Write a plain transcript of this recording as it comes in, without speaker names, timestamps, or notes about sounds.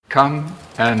Come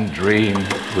and dream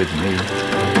with me.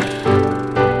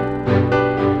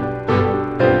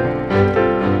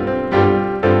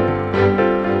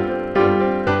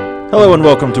 Hello and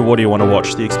welcome to What Do You Want to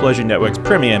Watch, the Explosion Network's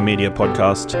premier media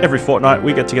podcast. Every fortnight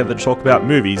we get together to talk about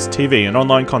movies, TV and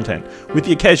online content, with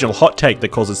the occasional hot take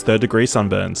that causes third-degree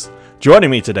sunburns. Joining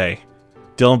me today,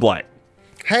 Dylan Blight.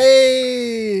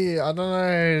 Hey, I don't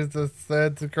know, the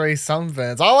third-degree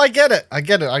sunburns. Oh, I get it.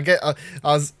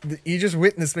 You just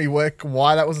witnessed me work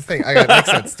why that was a thing. Okay, it makes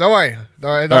sense. Don't worry.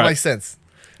 It all makes sense.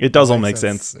 It does all make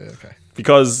sense. Yeah, okay.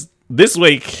 Because this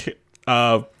week,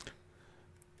 I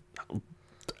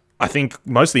think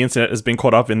most of the internet has been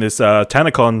caught up in this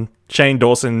TanaCon Shane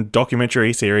Dawson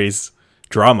documentary series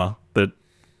drama that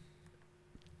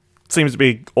seems to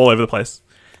be all over the place.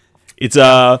 It's,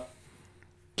 yeah.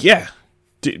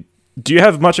 Do you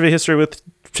have much of a history with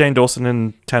Shane Dawson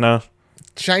and Tana?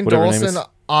 Shane Dawson,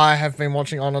 I have been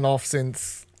watching on and off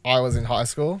since I was in high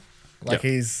school. Like,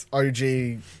 he's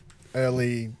OG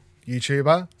early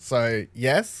YouTuber, so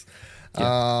yes.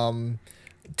 Yep.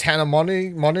 Tana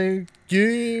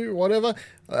Montague, whatever.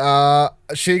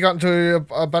 She got into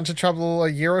a bunch of trouble a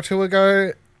year or two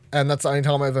ago, and that's the only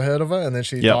time I ever heard of her. And then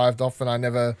she dived off, and I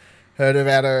never heard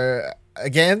about her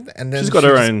again. And then she's got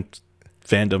her own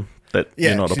fandom that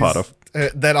you're not a part of.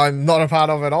 That I'm not a part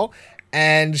of at all.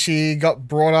 And she got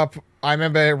brought up. I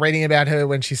remember reading about her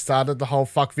when she started the whole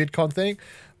fuck VidCon thing,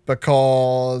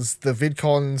 because the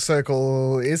VidCon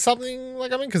circle is something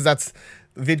like, because that's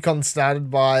VidCon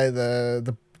started by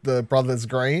the Brothers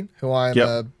Green, who I'm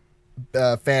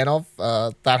a fan of.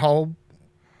 That whole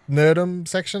nerdum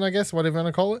section, I guess, whatever you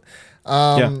want to call it.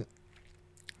 And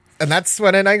that's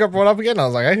when her name got brought up again. I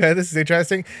was like, okay, this is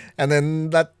interesting. And then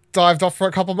that dived off for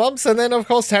a couple months, and then of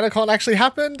course TanaCon actually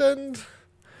happened, and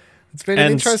it's been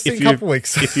an interesting couple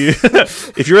weeks.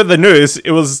 if you read the news,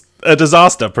 it was a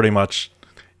disaster, pretty much.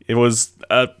 It was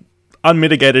an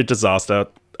unmitigated disaster.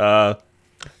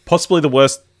 Possibly the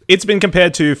worst. It's been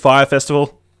compared to Fire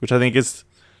Festival, which I think is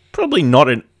probably not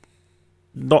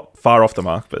far off the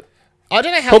mark, but I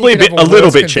don't know how probably a little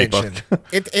bit cheaper.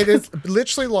 It is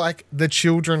literally like the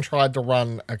children tried to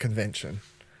run a convention.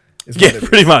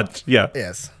 Pretty much. Yeah.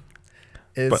 Yes.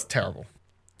 It's terrible.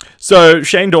 So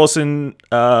Shane Dawson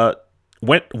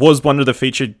was one of the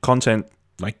featured content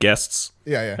guests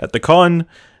at the con.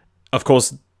 Of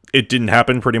course, it didn't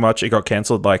happen pretty much. It got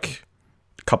cancelled like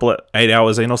a couple of 8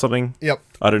 hours in or something. Yep.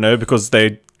 I don't know, because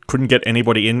they couldn't get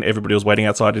anybody in. Everybody was waiting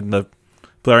outside in the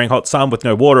blaring hot sun with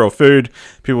no water or food.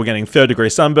 People were getting third-degree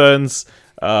sunburns.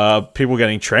 People were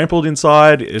getting trampled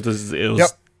inside. It was it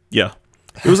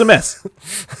was a mess.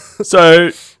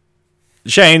 So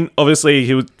Shane, obviously,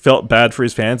 he felt bad for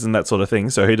his fans and that sort of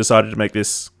thing, so he decided to make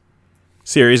this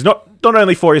series, not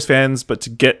only for his fans, but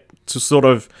to get to sort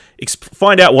of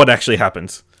find out what actually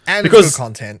happened. And because it's good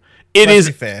content. It is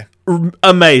fair.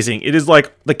 Amazing. It is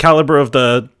like the caliber of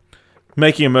the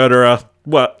Making a Murderer.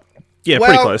 Well,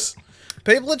 pretty close.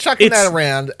 People are chucking that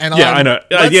around, and I know.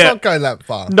 Let's not go that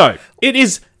far. No, it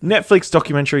is Netflix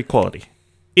documentary quality.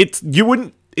 It's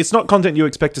not content you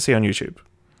expect to see on YouTube.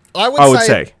 I would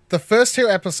say the first two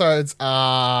episodes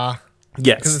are...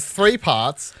 Yes. Because it's 3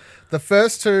 parts. The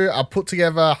first 2 are put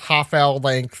together, half-hour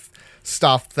length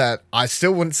stuff that I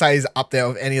still wouldn't say is up there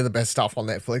with any of the best stuff on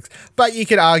Netflix. But you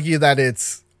could argue that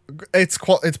it's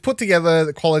put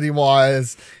together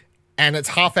quality-wise, and it's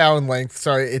half-hour in length,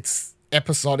 so it's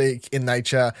episodic in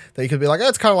nature, that you could be like,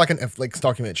 it's kind of like an Netflix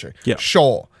documentary. Yeah.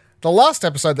 Sure. The last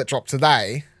episode that dropped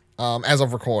today, as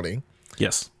of recording...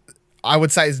 Yes. I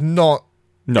would say is not...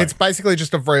 No. It's basically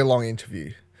just a very long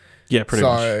interview. Yeah, pretty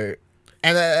much.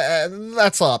 And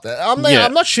that's up there. I'm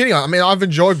not shitting on it. I mean, I've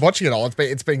enjoyed watching it all.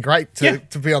 It's been great to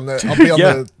be on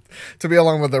to be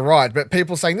along with the ride. But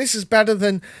people saying this is better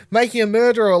than Making a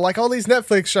Murderer, or like all these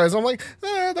Netflix shows. I'm like,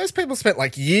 those people spent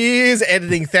like years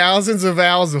editing thousands of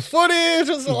hours of footage.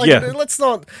 Let's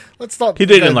not. He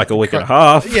did it in like a week and a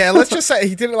half. Yeah, let's just say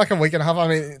he did it like a week and a half. I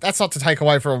mean, that's not to take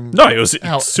away from. No, it was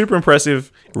super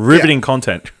impressive, riveting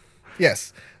content.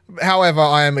 Yes. However,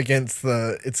 I am against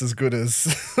it's as good as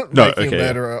Making a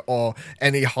Murderer or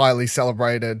any highly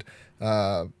celebrated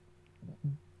doco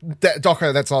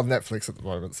that's on Netflix at the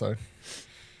moment.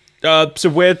 So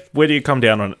where do you come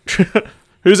down on it?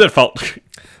 Who's at fault?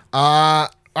 All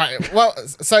right. Well,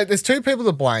 so there's 2 people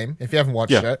to blame if you haven't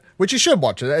watched it, which you should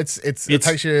watch it. It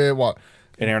takes you what?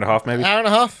 An hour and a half, maybe? Hour and a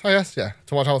half, I guess, to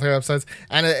watch all 3 episodes.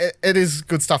 And it is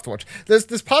good stuff to watch.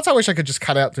 There's parts I wish I could just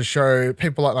cut out to show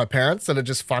people like my parents that are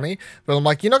just funny. But I'm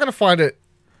like, you're not going to find it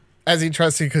as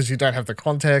interesting because you don't have the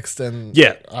context. And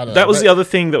that was the other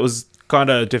thing that was kind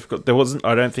of difficult.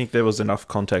 I don't think there was enough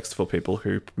context for people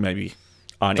who maybe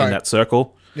aren't in that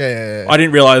circle. Yeah. I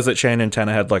didn't realize that Shane and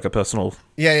Tanner had like a personal.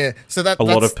 Yeah. So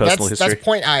lot of personal history. That's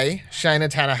point A. Shane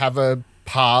and Tanner have a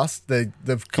past.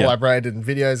 They've collaborated in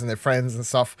videos and they're friends and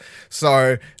stuff.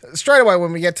 So straight away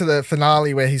when we get to the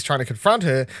finale where he's trying to confront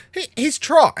her, he's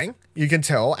trying. You can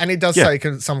tell, and he does say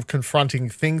some confronting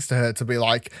things to her to be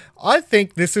like, I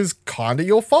think this is kind of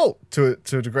your fault to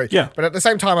a degree. Yeah. But at the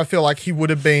same time, I feel like he would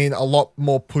have been a lot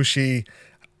more pushy.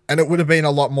 And it would have been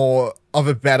a lot more of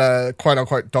a better, quote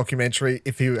unquote, documentary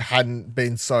if he hadn't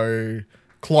been so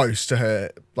close to her,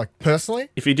 like personally.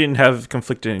 If he didn't have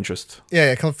conflicted interest.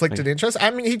 Yeah, conflicted interest. I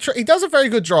mean, he does a very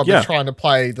good job of trying to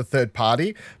play the third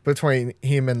party between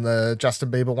him and the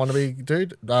Justin Bieber wannabe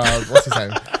dude. What's his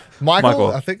name?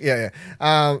 Michael, I think. Yeah.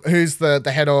 Who's the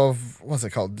head of, what's it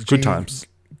called? Good Times.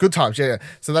 Good Times, yeah.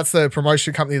 So that's the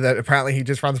promotion company that apparently he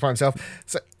just runs by himself.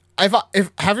 So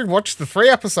if having watched the 3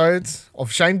 episodes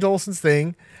of Shane Dawson's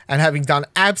thing and having done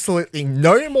absolutely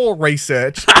no more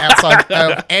research outside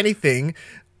of anything,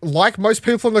 like most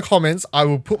people in the comments, I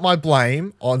will put my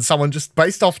blame on someone just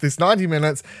based off this 90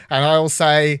 minutes, and I will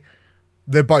say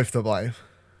they're both to blame.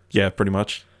 Yeah, pretty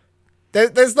much.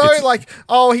 There's no like,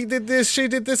 oh, he did this, she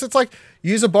did this. It's like,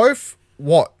 yous are both,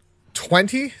 what,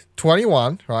 20,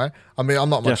 21, right? I mean, I'm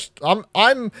not much. I'm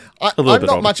not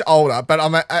older. much older, but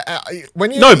I'm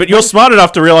when you No, but you're smart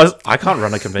enough to realize I can't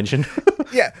run a convention.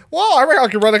 Yeah, well, I reckon I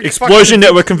could run a Explosion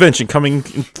Network convention coming.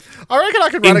 I reckon I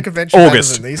could run a convention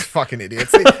August. better than these fucking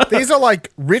idiots. These are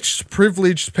like rich,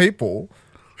 privileged people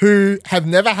who have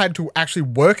never had to actually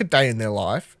work a day in their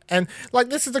life. And like,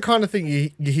 this is the kind of thing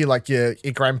you hear like your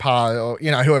grandpa or,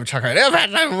 you know, whoever chuck around.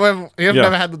 You've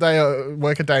never had the day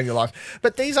work a day in your life.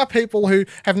 But these are people who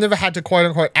have never had to quote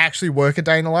unquote actually work a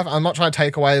day in their life. I'm not trying to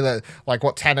take away that like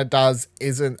what Tanner does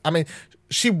isn't, I mean,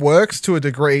 she works to a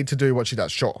degree to do what she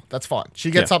does. Sure, that's fine.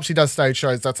 She gets up, she does stage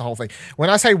shows. That's the whole thing.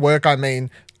 When I say work, I mean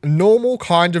a normal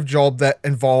kind of job that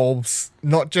involves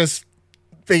not just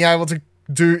being able to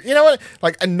do, you know what,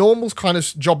 like a normal kind of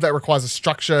job that requires a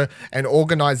structure and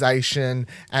organization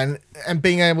and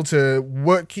being able to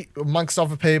work amongst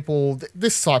other people,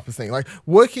 this type of thing, like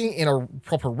working in a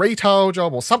proper retail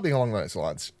job or something along those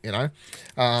lines, you know,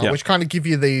 which kind of give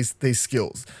you these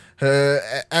skills.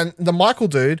 And the Michael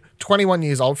dude, 21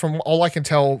 years old, from all I can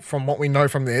tell from what we know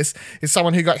from this, is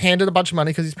someone who got handed a bunch of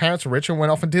money because his parents were rich and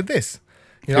went off and did this.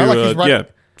 You know,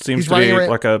 seems to be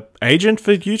like a agent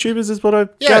for YouTubers is what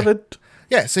I've gathered.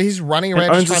 Yeah, so he's running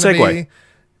around just trying to be...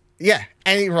 Yeah,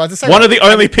 and he rides a Segway. One of the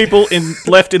only people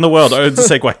left in the world owns a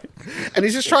Segway. And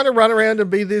he's just trying to run around and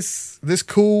be this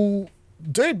cool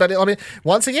dude. But I mean,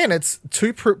 once again, it's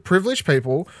two privileged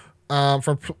people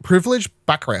from privileged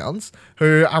backgrounds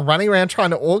who are running around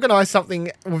trying to organize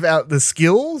something without the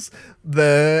skills,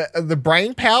 the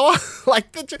brain power.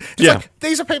 Like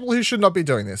these are people who should not be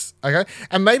doing this. Okay,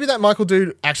 and maybe that Michael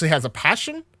dude actually has a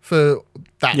passion for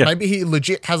that. Yeah. Maybe he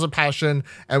legit has a passion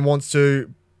and wants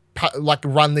to like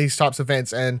run these types of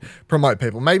events and promote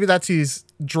people. Maybe that's his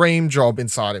dream job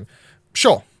inside him.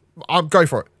 Sure. I'll go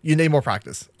for it. You need more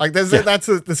practice. Like that's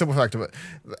the simple fact of it.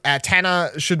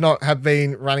 Tanner should not have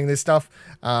been running this stuff.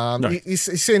 No. You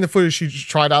see in the footage, she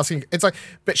tried asking. It's like,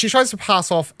 but she tries to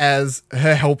pass off as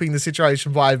her helping the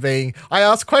situation by being, I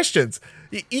ask questions.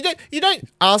 You don't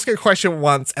ask a question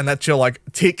once and that's your like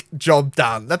tick, job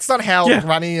done. That's not how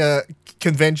running a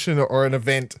convention or an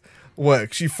event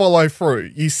works. You follow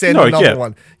through. You send another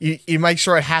one. You make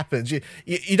sure it happens.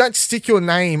 You don't stick your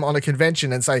name on a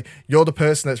convention and say you're the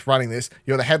person that's running this.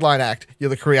 You're the headline act. You're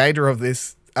the creator of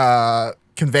this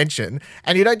convention,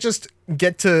 and you don't just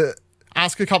get to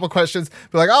ask a couple of questions,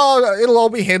 be like, oh, it'll all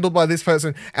be handled by this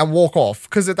person, and walk off.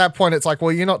 Because at that point, it's like,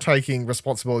 well, you're not taking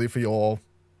responsibility for your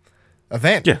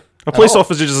event. Yeah, a police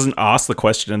officer just doesn't ask the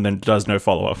question and then does no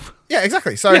follow up. Yeah,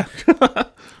 exactly. So.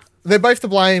 They're both to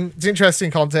blame. It's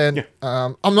interesting content.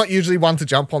 Yeah. I'm not usually one to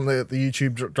jump on the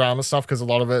YouTube drama stuff because a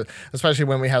lot of it, especially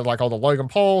when we had like all the Logan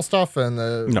Paul stuff and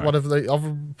whatever the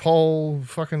other Paul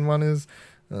fucking one is.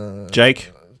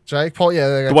 Jake Paul,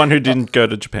 yeah. The one who didn't go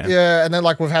to Japan. Yeah, and then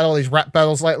like we've had all these rap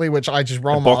battles lately, which I just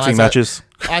roll my eyes boxing matches.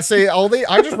 I see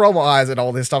I just roll my eyes at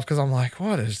all this stuff because I'm like,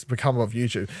 what has become of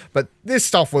YouTube? But this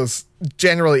stuff was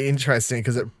generally interesting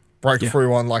because it broke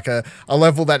through on like a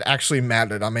level that actually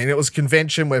mattered. I mean, it was a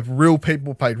convention where real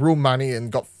people paid real money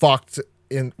and got fucked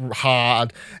in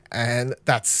hard, and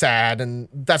that's sad, and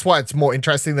that's why it's more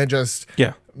interesting than just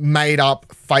made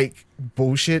up fake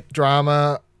bullshit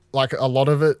drama. Like a lot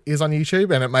of it is on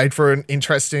YouTube, and it made for an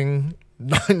interesting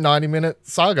 90-minute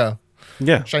saga.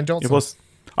 Yeah, Shane Johnson. It was.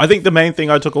 I think the main thing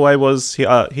I took away was he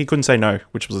couldn't say no,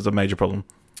 which was a major problem.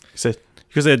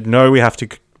 He said no,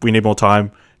 we need more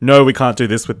time. no, we can't do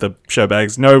this with the show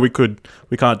bags. No, we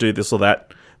can't do this or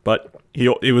that. But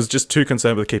he was just too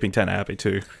concerned with keeping Tanner happy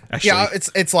too. Actually, Yeah,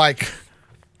 it's like,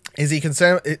 is he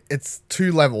concerned? It's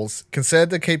two levels: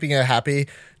 concerned to keeping her happy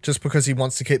just because he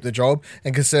wants to keep the job,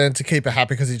 and concerned to keep her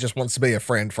happy because he just wants to be a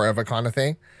friend forever, kind of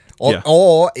thing.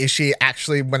 Or is she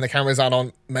actually, when the cameras aren't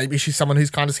on, maybe she's someone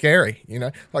who's kind of scary, you know?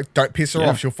 Like, don't piss her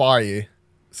off, she'll fire you.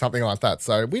 Something like that.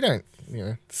 So we don't, you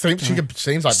know,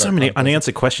 seems like so that many kind of person.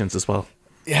 unanswered questions as well.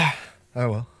 Yeah. Oh,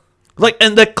 well. Like,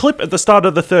 and the clip at the start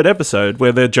of the third episode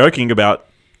where they're joking about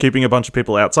keeping a bunch of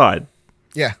people outside.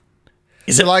 Yeah.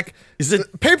 Is it Like, Is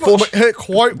it people, her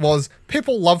quote was,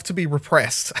 people love to be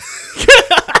repressed.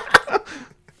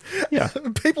 Yeah.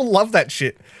 People love that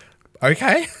shit.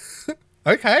 Okay.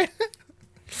 Okay.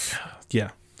 Yeah.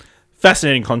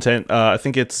 Fascinating content. I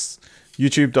think it's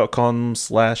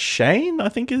youtube.com/Shane, I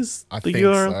think is I the think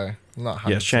URL. so. I'm not 100%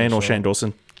 Yeah, Shane or sure. Shane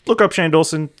Dawson. Look up Shane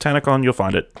Dawson, TanaCon, you'll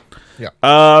find it.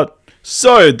 Yeah.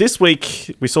 So this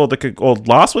week we saw or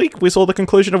last week we saw the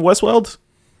conclusion of Westworld.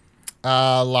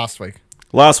 Last week.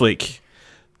 Last week.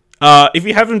 If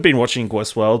you haven't been watching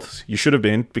Westworld, you should have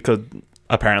been, because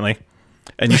apparently,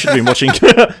 and you should have been watching.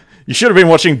 You should have been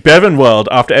watching Bevan World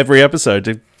after every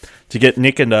episode to get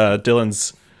Nick and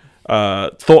Dylan's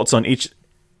thoughts on each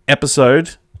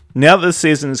episode. Now that the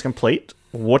season is complete,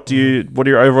 what are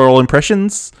your overall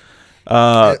impressions?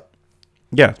 Yeah.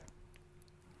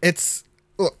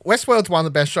 Look, Westworld's one of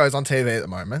the best shows on TV at the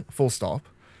moment, full stop.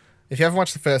 If you haven't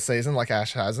watched the first season, like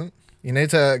Ash hasn't, you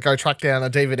need to go track down a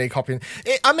DVD copy.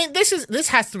 I mean, this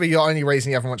has to be your only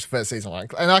reason you haven't watched the first season,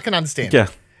 right? And I can understand. Yeah.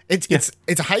 It's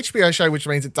a HBO show, which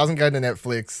means it doesn't go to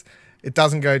Netflix, it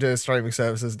doesn't go to streaming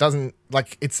services,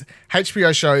 it's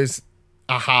HBO shows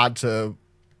are hard to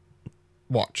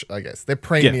watch, I guess. They're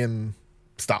premium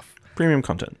stuff. Premium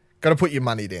content. Got to put your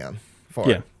money down for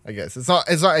Yeah. it, I guess. It's not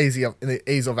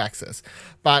ease of access.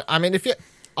 But I mean,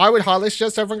 I would highly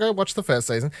suggest everyone go watch the first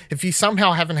season. If you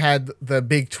somehow haven't had the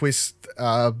big twist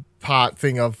part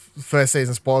thing of first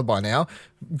season spoiled by now,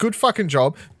 good fucking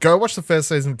job. Go watch the first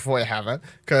season before you haven't,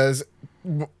 because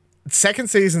second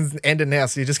season's ended now,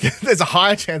 so there's a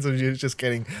higher chance of you just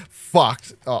getting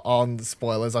fucked on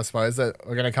spoilers, I suppose, that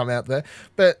are going to come out there.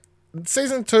 But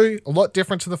season 2, a lot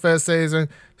different to the first season,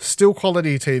 still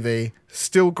quality TV,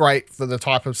 still great for the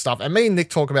type of stuff. And me and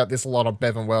Nick talk about this a lot on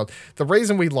Bevan World. The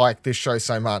reason we like this show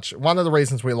so much, one of the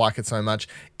reasons we like it so much,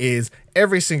 is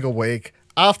every single week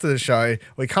after the show,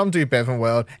 we come to Bevan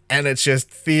World and it's just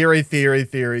theory.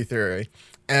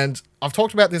 And I've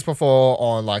talked about this before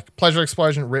on like Pleasure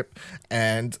Explosion, RIP,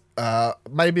 and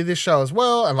maybe this show as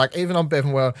well, and like even on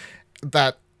Bevan World,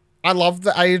 that I love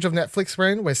the age of Netflix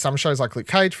we're in, where some shows like Luke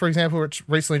Cage, for example, which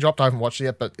recently dropped, I haven't watched it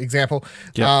yet, but example,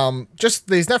 just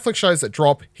these Netflix shows that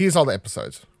drop, here's all the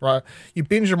episodes, right? You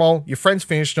binge them all, your friends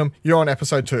finished them, you're on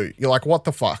episode 2. You're like, what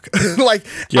the fuck? I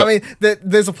mean,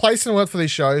 there's a place in the world for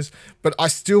these shows, but I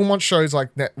still want shows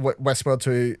like Westworld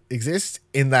to exist,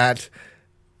 in that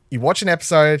you watch an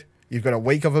episode, you've got a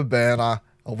week of a burner,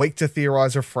 a week to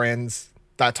theorize with friends,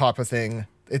 that type of thing.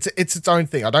 It's its own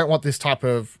thing. I don't want this type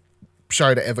of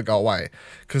show to ever go away,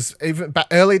 because even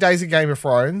early days of Game of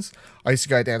Thrones, I used to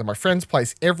go down to my friend's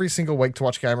place every single week to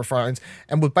watch Game of Thrones,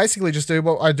 and would basically just do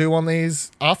what I do on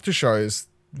these after shows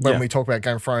when we talk about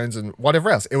Game of Thrones and whatever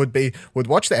else. It would be, we'd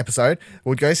watch the episode,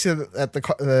 we'd go sit at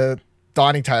the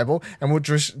dining table, and we'd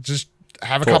just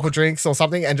have a couple of drinks or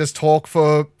something and just talk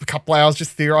for a couple hours,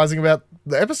 just theorizing about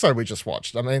the episode we just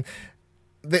watched. I mean,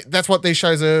 that's what these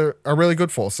shows are really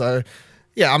good for. So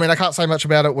yeah, I mean, I can't say much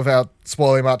about it without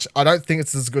spoiling much. I don't think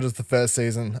it's as good as the first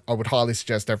season. I would highly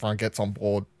suggest everyone gets on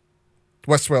board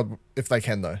Westworld if they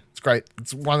can, though. It's great.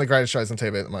 It's one of the greatest shows on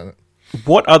TV at the moment.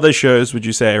 What other shows would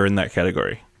you say are in that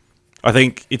category? I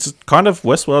think it's kind of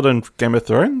Westworld and Game of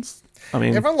Thrones. I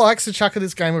mean, Everyone likes to chuck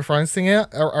this Game of Thrones thing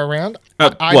around.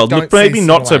 maybe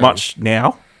not so much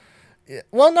now.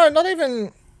 Well, no, not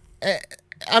even. I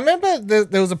remember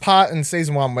there was a part in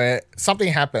season 1 where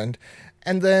something happened,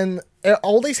 and then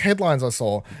all these headlines I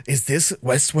saw, is this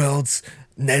Westworld's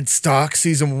Ned Stark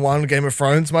season 1 Game of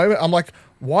Thrones moment? I'm like,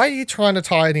 why are you trying to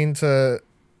tie it into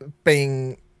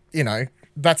being,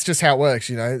 that's just how it works,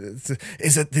 Is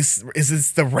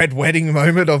this the Red Wedding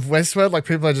moment of Westworld? Like,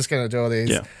 people are just going to do all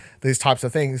these types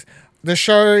of things. The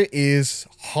show is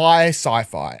high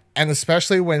sci-fi, and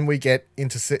especially when we get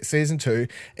into season 2,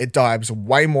 it dives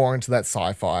way more into that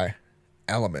sci-fi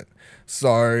element.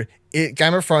 So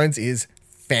Game of Thrones is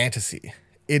fantasy.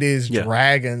 It is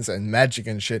dragons and magic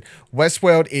and shit.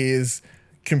 Westworld is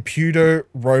computer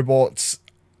robots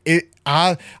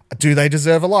do they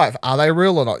deserve a life? Are they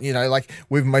real or not? You know, like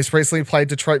we've most recently played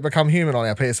Detroit Become Human on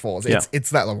our PS4s. It's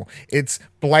that level. It's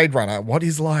Blade Runner. What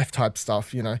is life type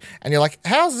stuff, you know? And you're like,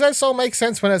 how does that all make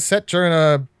sense when it's set during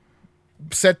in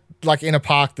a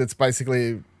park that's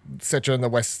basically set during the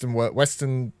West,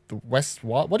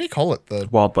 what do you call it? The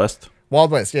Wild West. Wild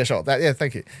West, yeah, sure.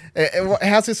 Thank you.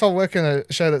 How's this all work in a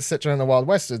show that's set during the Wild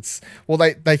West?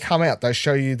 They come out, they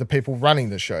show you the people running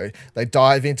the show. They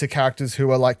dive into characters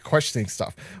who are like questioning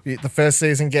stuff. The first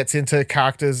season gets into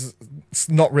characters, it's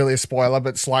not really a spoiler,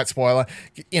 but slight spoiler.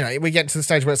 You know, we get to the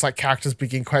stage where it's like characters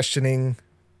begin questioning,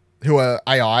 who are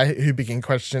AI, who begin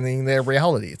questioning their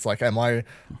reality. It's like, am I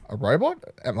a robot?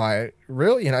 Am I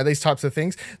real? You know, these types of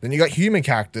things. Then you got human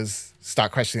characters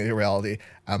start questioning their reality.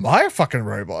 Am I a fucking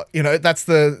robot? You know, that's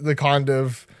the kind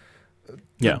of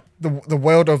the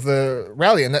world of the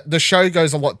reality. And the show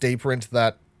goes a lot deeper into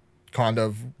that kind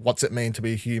of what's it mean to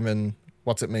be human,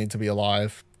 what's it mean to be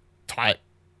alive type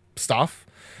stuff.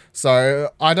 So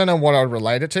I don't know what I'd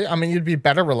relate it to. I mean, you'd be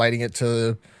better relating it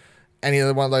to any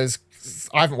other one of those.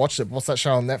 I haven't watched it. What's that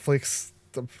show on Netflix?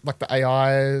 The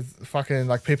AI fucking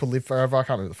like people live forever. I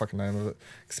can't remember the fucking name of it.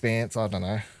 Expanse. I don't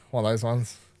know. One of those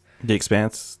ones. The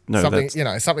Expanse. No, something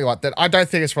something like that. I don't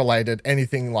think it's related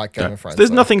anything like Game of Thrones. There's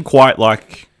nothing quite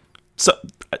like. So,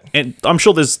 and I'm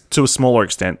sure there's to a smaller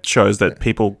extent shows that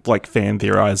people like fan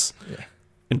theorize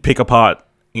and pick apart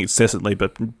incessantly,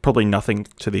 but probably nothing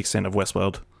to the extent of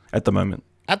Westworld at the moment.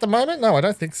 At the moment, no, I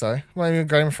don't think so. Maybe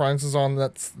Game of Thrones is on.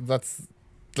 That's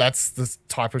the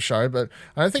type of show, but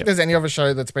I don't think there's any other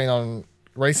show that's been on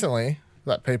recently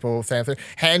that people fan through.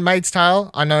 Handmaid's Tale.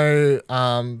 I know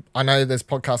there's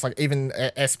podcasts like even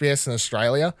SBS in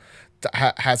Australia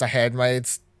has a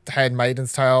Handmaid's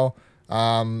Tale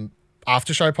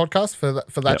after show podcast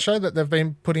for that show that they've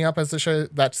been putting up as the show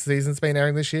that season's been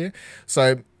airing this year.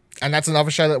 So, and that's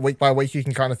another show that week by week you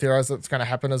can kind of theorize that's going to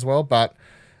happen as well. But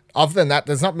other than that,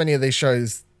 there's not many of these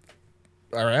shows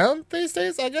around these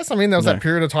days, I guess. I mean, there was that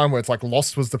period of time where it's like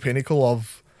Lost was the pinnacle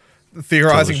of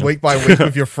theorizing television. Week by week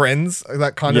with your friends,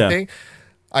 that kind of thing,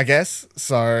 I guess.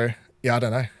 So yeah, I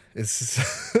don't know.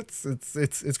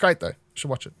 It's great though. You should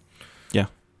watch it. Yeah.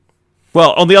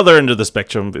 Well, on the other end of the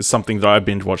spectrum is something that I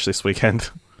binge watched this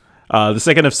weekend. The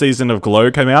second season of Glow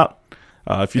came out.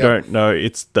 If you don't know,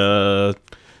 it's the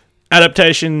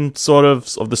adaptation sort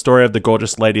of the story of the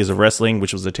Gorgeous Ladies of Wrestling,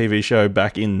 which was a TV show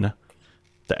back in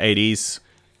the 80s.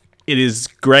 It is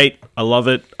great. I love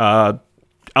it.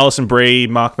 Alison Brie,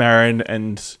 Mark Maron,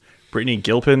 and Brittany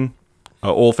Gilpin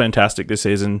are all fantastic this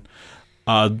season.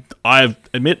 I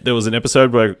admit there was an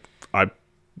episode where I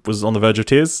was on the verge of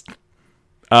tears.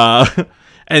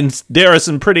 And there are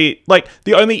some pretty... Like,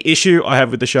 the only issue I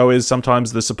have with the show is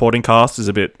sometimes the supporting cast is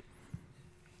a bit...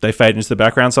 They fade into the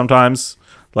background sometimes.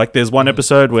 Like, there's one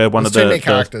episode where one there's of the... too many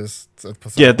characters.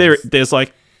 Yeah, there's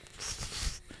like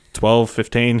 12,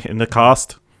 15 in the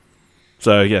cast.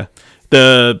 So, yeah.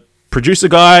 The producer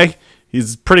guy,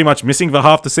 he's pretty much missing for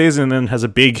half the season and then has a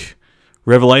big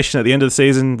revelation at the end of the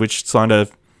season, which kind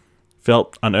of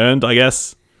felt unearned, I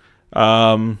guess.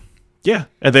 Yeah.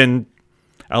 And then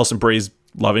Alison Brie's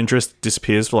love interest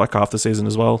disappears for like half the season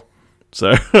as well.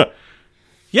 So,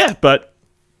 yeah, but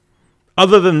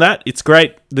other than that, it's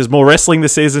great. There's more wrestling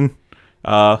this season.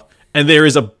 And there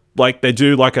is they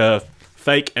do like a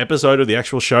fake episode of the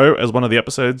actual show as one of the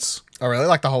episodes. Oh, really?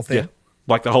 Like the whole thing? Yeah.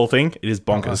 Like the whole thing. It is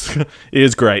bonkers. Oh, it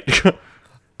is great.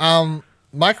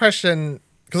 My question,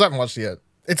 because I haven't watched it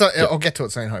yet. I'll get to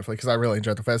it soon, hopefully, because I really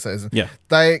enjoyed the first season. Yeah.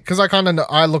 Because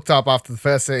I looked up after the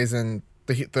first season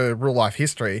the real life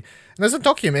history, and there's a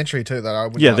documentary too that I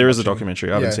would. Yeah, there is a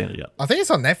documentary. I haven't seen it yet. I think it's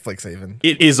on Netflix even.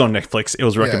 It is on Netflix. It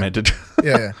was recommended.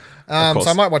 Yeah. So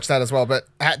I might watch that as well. But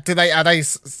are they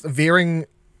veering?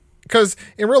 Because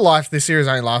in real life, this series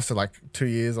only lasted like 2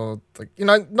 years, or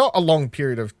not a long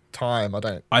period of time.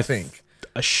 I think.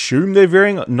 Assume they're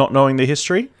veering, not knowing the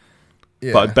history.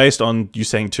 Yeah. But based on you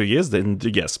saying 2 years, then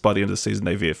yes, by the end of the season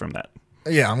they veer from that.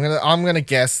 Yeah, I'm gonna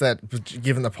guess that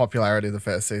given the popularity of the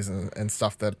first season and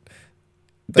stuff that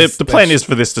the plan is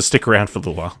for this to stick around for a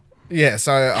little while. Yeah,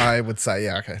 so I would say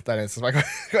okay, that answers my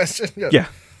question. Yeah.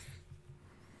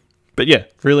 But yeah,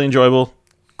 really enjoyable,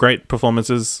 great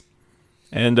performances,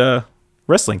 and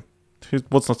wrestling.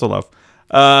 What's not to love?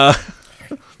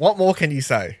 What more can you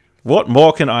say? What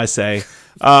more can I say?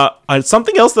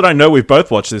 Something else that I know we've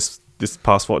both watched this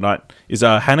past fortnight is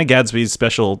Hannah Gadsby's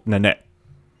special Nanette.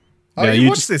 Oh, you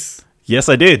watched this? Yes,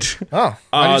 I did. Oh,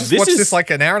 I just watched this like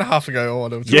an hour and a half ago or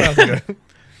whatever, 2 hours ago.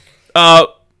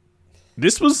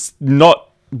 This was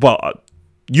not... Well,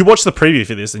 you watched the preview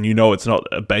for this and you know it's not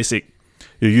a basic,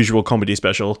 your usual comedy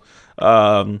special.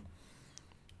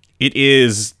 it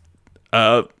is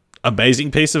a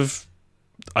amazing piece of,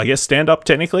 I guess, stand-up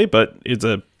technically, but it's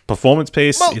a performance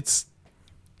piece. Well, it's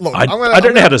Look, I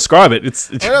don't know how to describe it. It's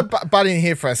I'm gonna butt in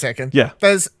here for a second. Yeah.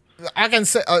 I can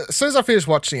say, as soon as I finish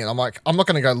watching it, I'm like, I'm not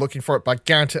going to go looking for it, but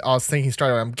I was thinking straight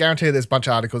away, I'm guaranteed there's a bunch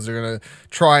of articles that are going to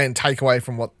try and take away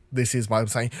from what this is by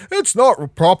saying it's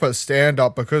not proper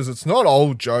stand-up because it's not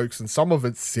old jokes and some of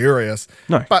it's serious.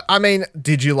 No. But, I mean,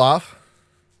 did you laugh?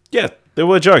 yeah, there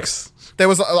were jokes. There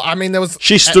was.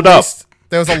 She at stood up. least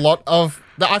There was a lot of.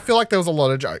 I feel like there was a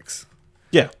lot of jokes,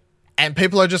 Yeah. and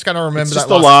people are just going to remember It's just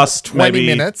that the last last 20 maybe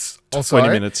minutes or so.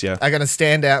 20 minutes, yeah. Are going to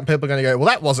stand out, and people are going to go, "Well,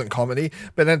 that wasn't comedy."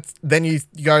 But then you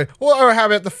go, "Well, how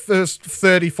about the first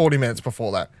 30, 40 minutes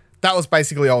before that? That was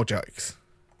basically old jokes."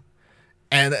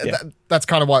 And that's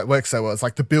kind of why it works so well. It's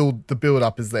like the build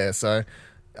up is there. So,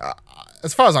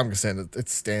 as far as I'm concerned,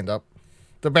 it's stand up.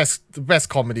 The best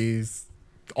comedy is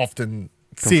often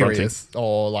serious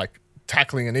or like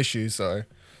tackling an issue. So,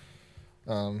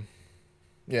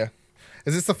 yeah.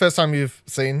 Is this the first time you've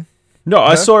seen? No,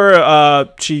 I saw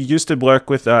her. She used to work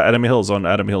with Adam Hills on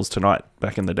Adam Hills Tonight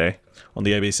back in the day on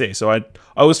the ABC. So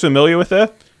I was familiar with her,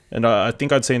 and I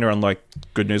think I'd seen her on like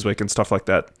Good News Week and stuff like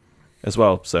that as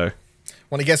well. So,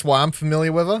 Want to guess why I'm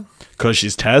familiar with her? because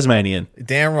she's Tasmanian,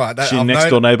 Damn right. she's next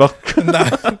door neighbor.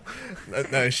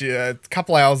 No, she a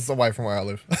couple hours away from where I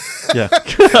live. Yeah,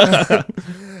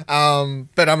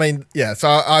 But I mean, yeah. So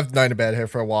I've known about her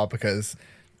for a while because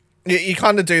you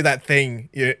kind of do that thing.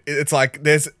 It's like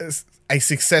there's a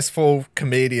successful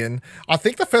comedian. I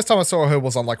think the first time I saw her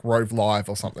was on like Rove Live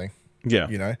or something. yeah,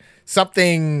 You know,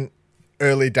 something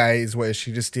early days where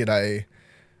she just did a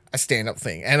stand up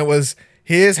thing, and it was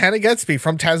here's Hannah Gadsby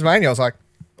from Tasmania. I was like,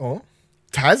 oh,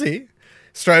 Tassie.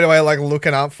 Straight away, like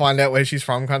looking up, find out where she's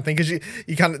from, kind of thing. Because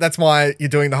you kind of that's why you're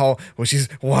doing the whole. Well, she's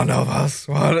one of us,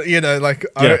 you know, like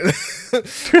Yeah.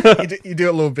 you do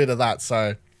a little bit of that.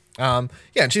 So, yeah,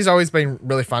 and she's always been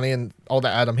really funny and all the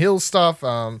Adam Hills stuff.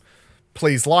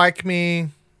 Please Like Me,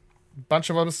 bunch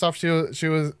of other stuff.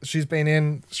 She's been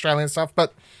in Australian stuff,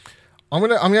 but I'm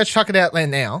gonna chuck it out there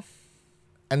now,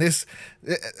 and this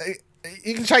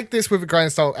you can take this with a grain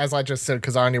of salt, as I just said,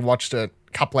 because I only watched it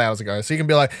a couple hours ago. So you can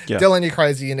be like, Yeah. Dylan, you're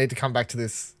crazy. You need to come back to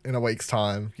this in a week's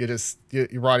time. You're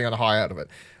riding on a high out of it.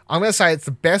 I'm going to say it's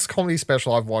the best comedy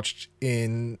special I've watched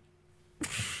in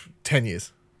 10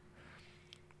 years.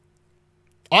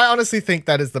 I honestly think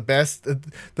that is the best, the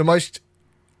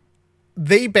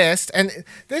best. And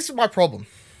this is my problem.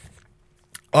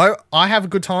 I have a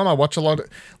good time. I watch a lot.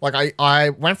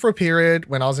 I went for a period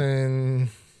when I was in,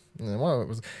 what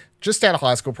was it? Just out of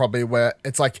high school, probably, where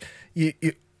it's like you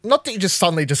not that you just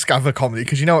suddenly discover comedy,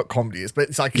 because you know what comedy is, but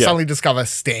it's like you suddenly discover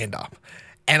stand-up.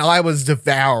 And I was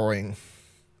devouring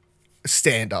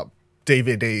stand-up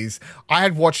DVDs. I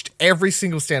had watched every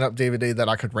single stand-up DVD that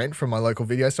I could rent from my local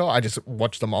video store. I just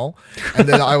watched them all. And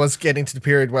then I was getting to the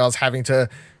period where I was having to,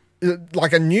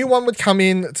 like a new one would come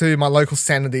in to my local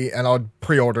Sanity and I'd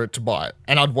pre-order it to buy it.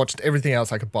 And I'd watched everything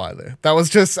else I could buy there. I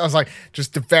was like,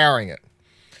 just devouring it.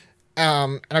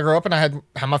 And I grew up and I had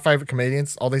my favorite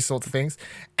comedians, all these sorts of things.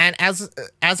 And as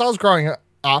I was growing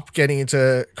up, getting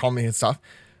into comedy and stuff,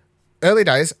 early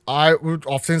days, I would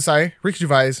often say Ricky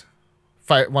Gervais,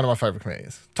 one of my favorite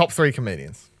comedians, top 3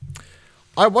 comedians.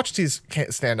 I watched his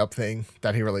stand-up thing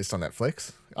that he released on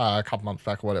Netflix a couple months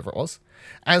back or whatever it was.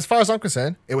 And as far as I'm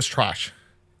concerned, it was trash.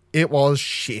 It was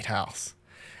shithouse.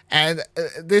 And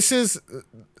this is...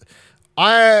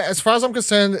 as far as I'm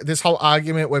concerned, this whole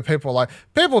argument where people are like,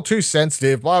 people are too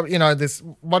sensitive, blah, you know, this,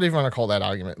 what do you want to call that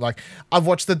argument? Like, I've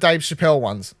watched the Dave Chappelle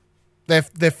ones. They're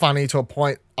funny to a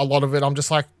point. A lot of it, I'm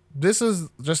just like, this is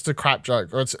just a crap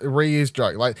joke, or it's a reused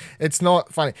joke. Like, it's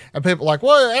not funny. And people are like,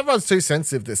 well, everyone's too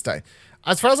sensitive this day.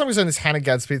 As far as I'm concerned, this Hannah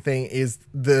Gadsby thing is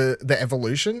the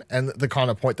evolution and the kind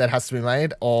of point that has to be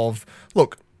made of,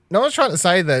 look, no one's trying to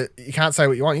say that you can't say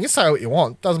what you want. You can say what you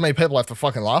want. Doesn't mean people have to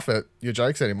fucking laugh at your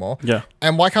jokes anymore. Yeah.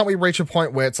 And why can't we reach a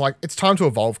point where it's like, it's time to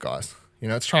evolve, guys? You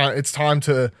know, it's time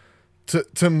to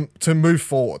move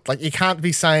forward. Like, you can't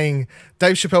be saying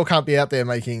Dave Chappelle can't be out there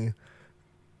making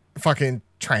fucking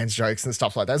trans jokes and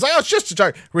stuff like that. It's like, oh, it's just a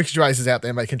joke. Ricky Gervais is out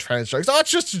there making trans jokes. Oh,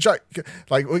 it's just a joke.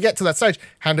 Like, we get to that stage.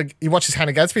 You watch this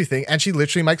Hannah Gadsby thing, and she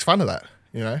literally makes fun of that.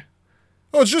 You know.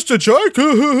 Oh, it's just a joke.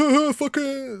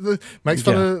 Fucking makes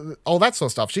fun of all that sort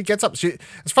of stuff. She gets up.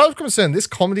 As far as I'm concerned, this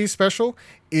comedy special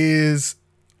is.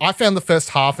 I found the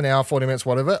first half an hour, 40 minutes,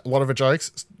 whatever. A lot of her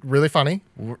jokes really funny,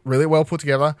 really well put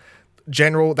together.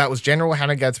 That was general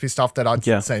Hannah Gadsby stuff that I'd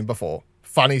seen before.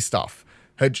 Funny stuff.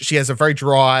 She has a very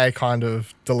dry kind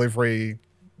of delivery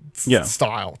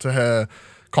style to her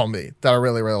comedy that I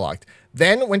really, really liked.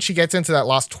 Then when she gets into that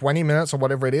last 20 minutes or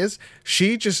whatever it is,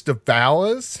 she just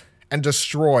devours and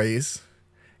destroys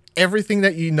everything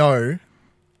that you know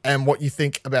and what you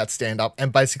think about stand-up,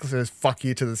 and basically says fuck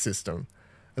you to the system,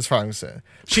 as far as I'm concerned.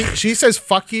 She says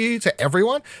fuck you to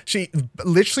everyone. She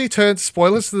literally turns,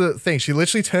 spoilers to the thing, she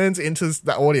literally turns into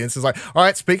the audience. It's like, all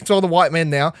right, speaking to all the white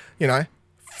men now, you know,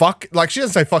 fuck, like she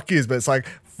doesn't say fuck yous, but it's like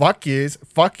fuck yous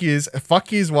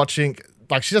watching,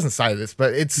 like she doesn't say this,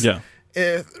 but it's,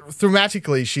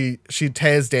 thematically she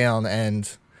tears down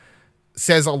and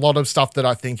says a lot of stuff that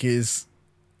I think is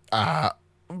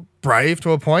brave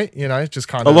to a point, you know, just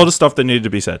kind of A lot of stuff that needed to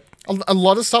be said. a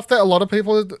lot of stuff that a lot of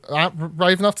people aren't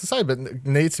brave enough to say, but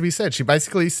needs to be said. She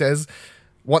basically says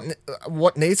what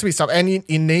needs to be said, and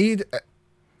you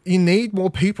need more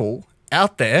people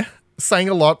out there saying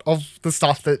a lot of the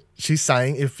stuff that she's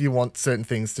saying if you want certain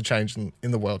things to change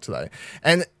in the world today.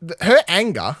 And her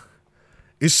anger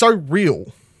is so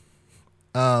real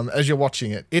as you're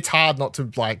watching it. It's hard not to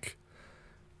like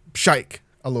shake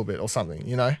a little bit or something,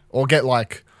 you know, or get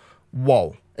like,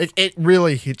 whoa. It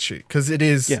really hits you because it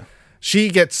is. Yeah. She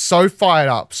gets so fired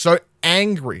up, so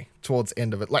angry towards the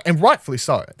end of it, like, and rightfully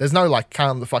so. There's no like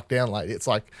calm the fuck down lady. It's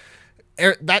like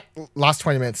that last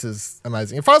 20 minutes is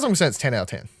amazing. As far as I'm concerned, it's 10 out of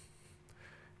 10.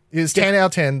 It is 10 out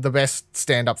of 10 the best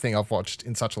stand-up thing I've watched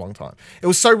in such a long time. It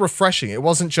was so refreshing. It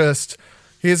wasn't just,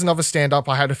 here's another stand-up,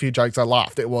 I had a few jokes, I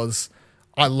laughed. It was,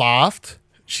 I laughed,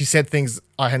 she said things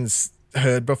I hadn't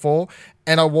heard before,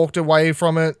 and I walked away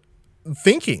from it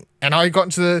thinking. And I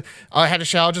I had a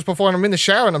shower just before, and I'm in the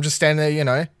shower, and I'm just standing there, you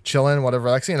know, chilling, whatever,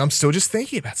 relaxing, and I'm still just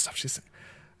thinking about stuff she's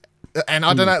saying. And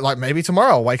I don't know, like maybe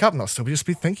tomorrow I'll wake up and I'll still just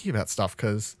be thinking about stuff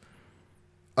because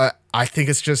I think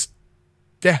it's just,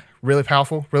 yeah, really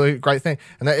powerful, really great thing.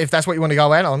 And if that's what you want to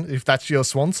go out on, if that's your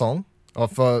swan song or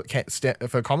for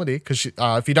comedy, because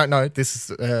if you don't know,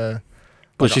 this is. Well,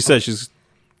 she says she's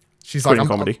quitting like,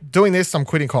 comedy. I'm doing this, I'm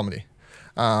quitting comedy.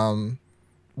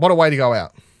 What a way to go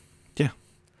out. Yeah.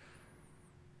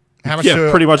 How much?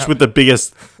 Yeah, pretty much with the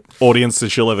biggest audience that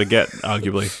she'll ever get,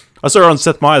 arguably. I saw her on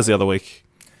Seth Meyers the other week.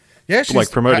 Yeah, she's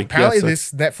like promoting. Apparently, Yeah, so-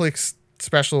 this Netflix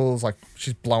special is like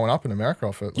she's blowing up in America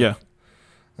off it. Like, Yeah.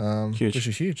 Huge. which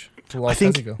is huge. I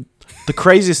think the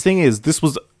craziest thing is this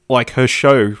was like her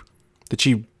show that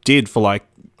she did for like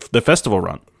the festival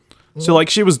run. So like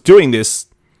she was doing this,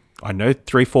 I don't know,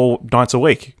 3-4 nights a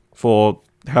week for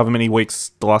however many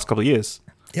weeks the last couple of years.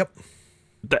 Yep.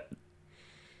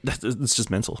 It's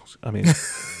just mental. I mean,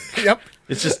 Yep.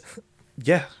 it's just,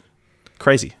 yeah,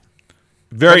 crazy.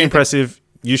 Very impressive.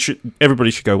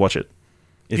 Everybody should go watch it.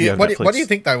 If you have What Netflix. do you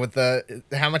think though with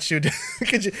how much you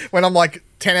could you, when I'm like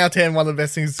 10 out of 10, one of the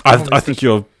best things? I think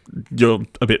you're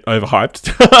a bit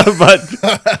overhyped, but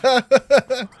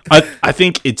I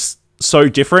think it's so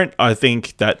different. I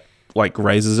think that like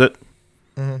raises it.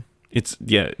 Mm-hmm. It's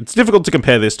difficult to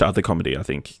compare this to other comedy. I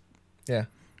think, Yeah.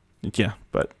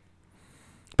 but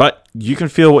you can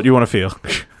feel what you want to feel.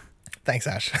 Thanks,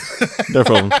 Ash. No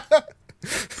problem.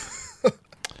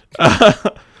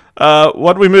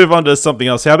 Why don't we move on to something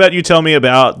else? How about you tell me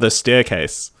about The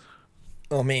Staircase?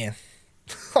 Oh man.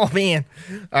 All right.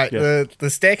 Yeah. The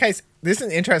Staircase. This is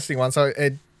an interesting one. So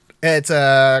it's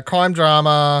a crime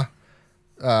drama,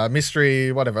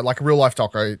 mystery, whatever, like a real life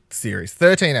doco series.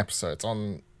 13 episodes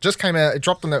on. Just came out. It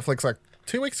dropped on Netflix like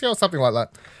 2 weeks ago or something like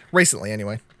that. Recently,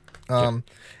 anyway. And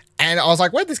I was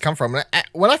like, where'd this come from? And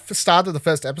when I started the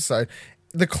first episode,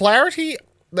 the clarity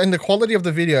and the quality of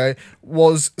the video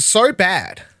was so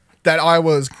bad that I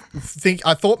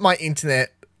thought my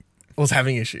internet was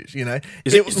having issues, you know?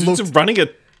 Is it running at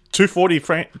 240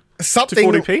 frame?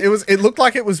 Something 240p? It looked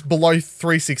like it was below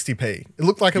 360p. It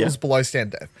looked like it was below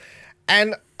standard def.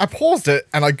 And I paused it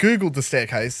and I googled The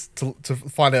Staircase to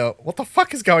find out what the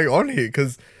fuck is going on here,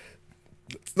 because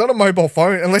it's not a mobile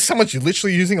phone unless someone's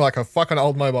literally using like a fucking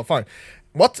old mobile phone.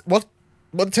 What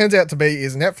it turns out to be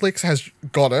is Netflix has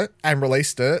got it and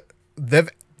released it. They've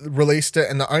released it,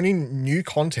 and the only new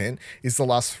content is the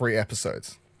last 3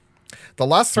 episodes. The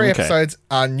last 3 episodes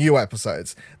are new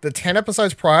episodes. The 10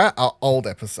 episodes prior are old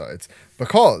episodes,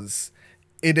 because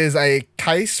it is a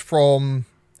case from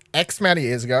X amount of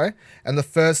years ago, and the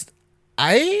first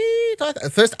 8, I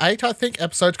think,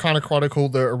 episodes kind of chronicle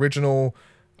the original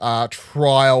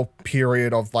trial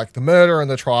period of like the murder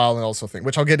and the trial and all sort of thing,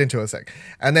 which I'll get into in a sec.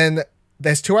 And then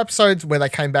there's 2 episodes where they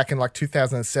came back in like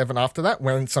 2007 after that,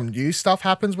 when some new stuff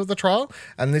happens with the trial.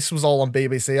 And this was all on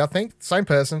BBC, I think. Same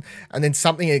person. And then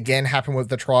something again happened with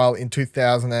the trial in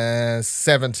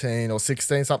 2017 or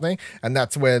 16 something. And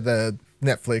that's where the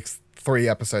Netflix 3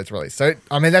 episodes released. So,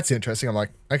 I mean, that's interesting. I'm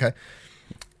like, okay.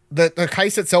 The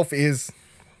case itself is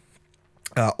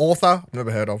author, I've never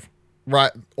heard of.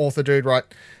 right, author dude, right?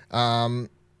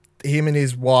 Him and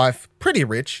his wife, pretty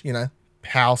rich, you know,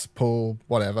 house, pool,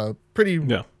 whatever, pretty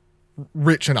Yeah.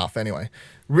 rich enough anyway,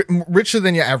 richer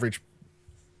than your average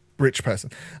rich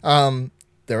person.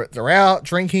 They're out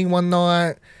drinking one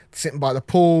night, sitting by the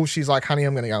pool. She's like, "Honey,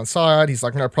 I'm going to go inside." He's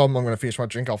like, "No problem. I'm going to finish my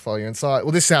drink. I'll follow you inside."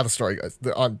 Well, this is how the story goes.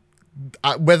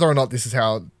 Whether or not this is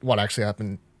what actually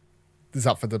happened is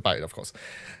up for debate, of course.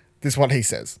 This is what he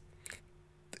says.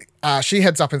 She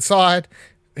heads up inside.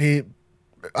 I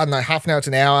don't know, half an hour to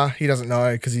an hour. He doesn't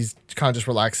know because he's kind of just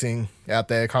relaxing out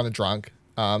there, kind of drunk.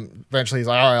 Eventually he's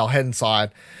like, all right, I'll head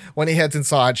inside. When he heads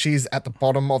inside, she's at the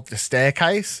bottom of the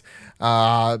staircase,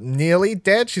 nearly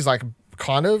dead. She's like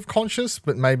kind of conscious,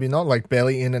 but maybe not, like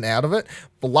barely in and out of it.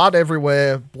 Blood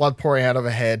everywhere, blood pouring out of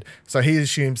her head. So he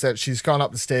assumes that she's gone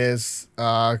up the stairs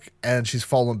and she's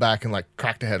fallen back and like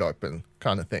cracked her head open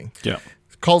kind of thing. Yeah.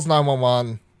 Calls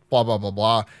 911, blah, blah, blah,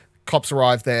 blah. Cops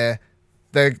arrive there.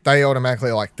 They automatically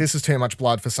are like, this is too much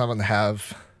blood for someone to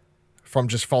have from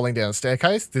just falling down a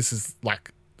staircase. This is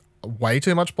like way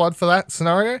too much blood for that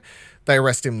scenario. They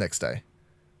arrest him next day.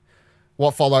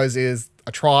 What follows is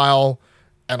a trial,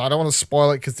 and I don't want to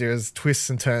spoil it because there's twists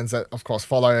and turns that, of course,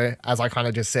 follow. As I kind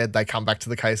of just said, they come back to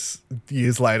the case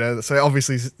years later. So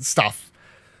obviously stuff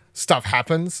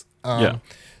happens. Yeah.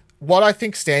 What I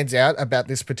think stands out about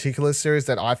this particular series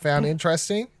that I found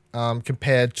interesting,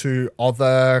 compared to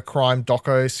other crime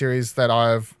doco series that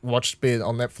I've watched, be it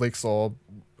on Netflix or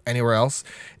anywhere else,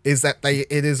 is that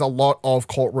it is a lot of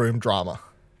courtroom drama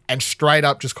and straight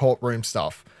up just courtroom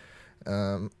stuff.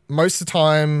 Most of the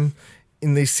time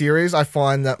in these series, I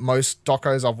find that most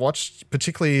docos I've watched,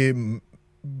 particularly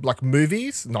like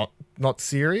movies, not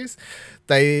series,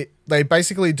 they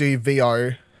basically do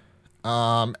VO,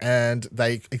 and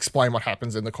they explain what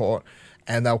happens in the court.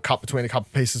 And they'll cut between a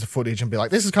couple pieces of footage and be like,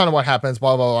 this is kind of what happens,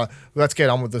 blah, blah, blah. Let's get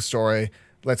on with the story.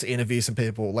 Let's interview some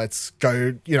people. Let's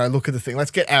go, look at the thing. Let's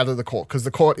get out of the court, because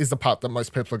the court is the part that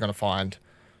most people are going to find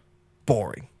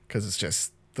boring, because it's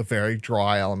just the very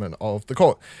dry element of the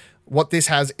court. What this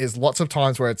has is lots of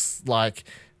times where it's like,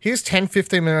 here's 10,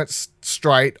 15 minutes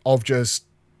straight of just,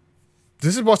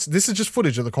 this is just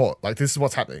footage of the court. Like, this is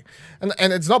what's happening.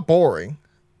 And it's not boring,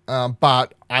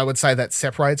 but I would say that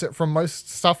separates it from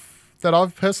most stuff that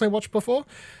I've personally watched before.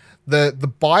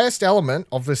 The biased element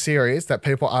of the series that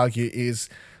people argue is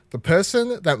the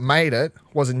person that made it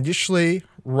was initially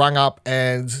rung up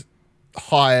and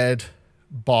hired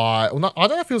by, I don't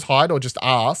know if he was hired or just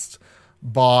asked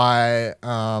by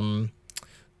the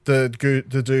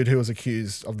dude who was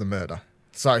accused of the murder.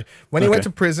 So when he went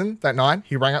to prison that night,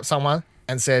 he rang up someone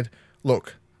and said,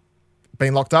 look,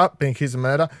 been locked up, been accused of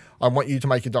murder, I want you to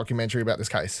make a documentary about this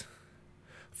case.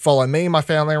 Follow me and my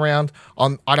family around.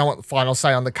 I don't want the final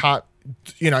say on the cut.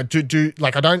 I'm not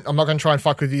going to try and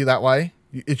fuck with you that way.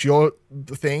 It's your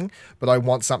thing, but I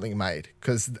want something made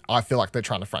because I feel like they're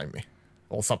trying to frame me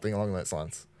or something along those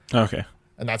lines. Okay.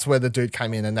 And that's where the dude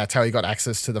came in, and that's how he got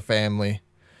access to the family,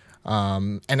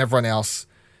 and everyone else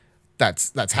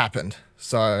that's happened.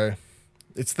 So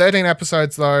it's 13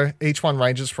 episodes though. Each one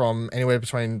ranges from anywhere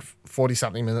between 40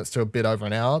 something minutes to a bit over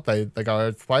an hour. They go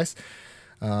over the place.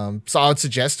 So I would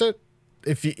suggest it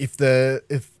if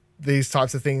these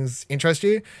types of things interest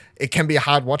you. It can be a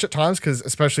hard watch at times, because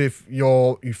especially if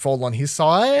you fall on his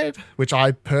side, which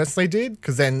I personally did,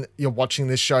 because then you're watching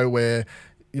this show where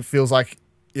it feels like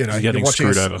you're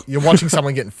watching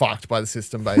someone getting fucked by the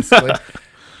system, basically.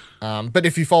 But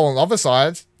if you fall on the other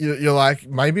side, you're like,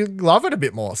 maybe love it a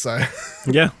bit more. So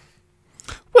yeah.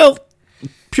 Well,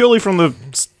 purely from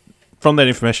that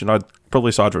information, I'd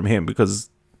probably side from him, because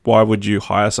why would you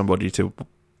hire somebody to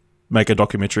make a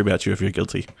documentary about you if you're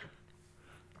guilty?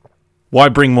 Why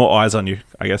bring more eyes on you,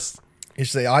 I guess?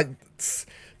 Usually, I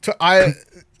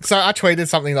tweeted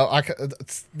something that I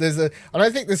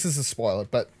don't think this is a spoiler,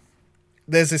 but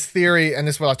there's this theory, and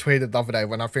this is what I tweeted the other day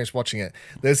when I finished watching it.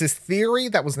 There's this theory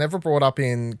that was never brought up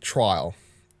in trial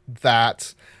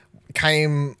that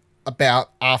came about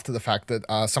after the fact, that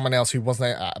someone else who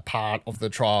wasn't a part of the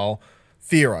trial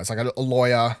theorized, like a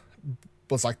lawyer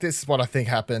was like, this is what I think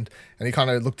happened, and he kind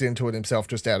of looked into it himself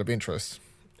just out of interest.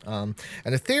 And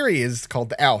the theory is called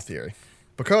the owl theory,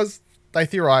 because they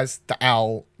theorize the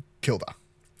owl killed her.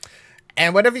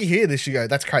 And whenever you hear this, you go,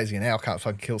 that's crazy, an owl can't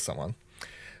fucking kill someone.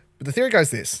 But the theory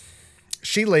goes this: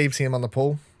 she leaves him on the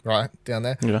pool, right down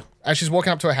there. Yeah. As she's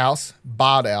walking up to her house,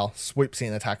 barred owl swoops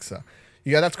in, attacks her.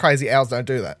 You go, that's crazy. Owls don't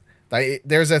do that.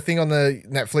 There's a thing on the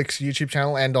Netflix YouTube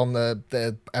channel, and on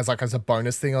the as a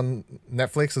bonus thing on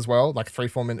Netflix as well, like a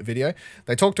 3-4 minute video.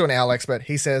 They talk to an owl expert.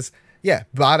 He says, yeah,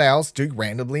 barred owls do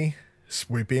randomly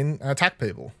swoop in and attack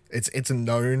people. It's a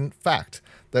known fact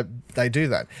that they do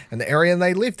that. And the area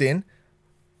they lived in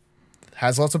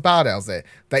has lots of barred owls there.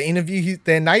 They interview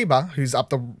their neighbor who's up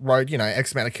the road,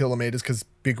 X amount of kilometers because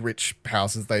big rich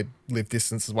houses, they live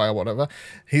distances away or whatever.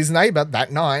 His neighbor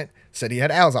that night said he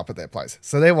had owls up at their place.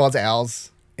 So there was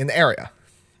owls in the area.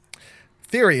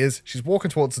 Theory is she's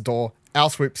walking towards the door, owl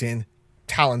swoops in,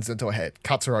 talons into her head,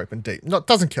 cuts her open deep. Not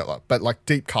doesn't kill her, but like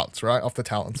deep cuts, right, off the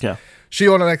talons. Yeah. She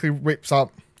automatically rips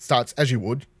up, starts, as you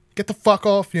would, get the fuck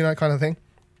off, kind of thing.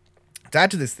 To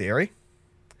add to this theory,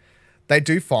 they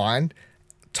do find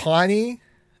tiny,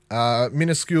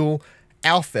 minuscule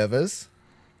owl feathers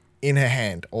in her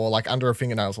hand or like under her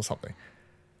fingernails or something.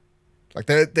 Like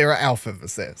there are owl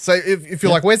feathers there. So if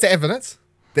you're like, where's the evidence?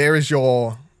 There is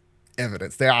your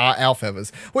evidence. There are owl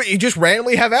feathers. Well, you just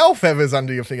randomly have owl feathers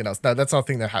under your fingernails. No, that's not a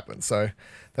thing that happens. So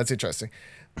that's interesting.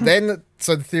 Then,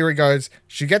 so the theory goes,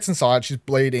 she gets inside, she's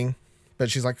bleeding, but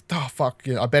she's like, oh fuck,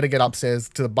 I better get upstairs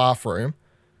to the bathroom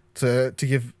to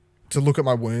look at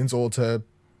my wounds or to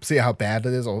see how bad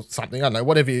it is or something. I don't know,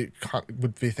 whatever you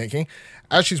would be thinking.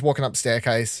 As she's walking up the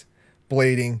staircase,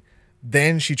 bleeding,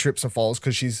 then she trips and falls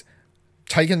because she's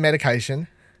taken medication.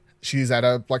 She's at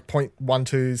a like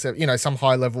 0.12, some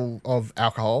high level of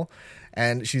alcohol,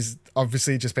 and she's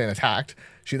obviously just been attacked.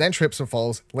 She then trips and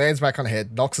falls, lands back on her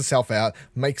head, knocks herself out,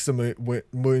 makes the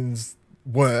wounds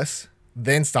worse,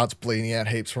 then starts bleeding out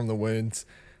heaps from the wounds,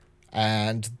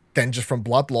 and then just from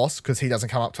blood loss, because he doesn't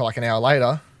come up till like an hour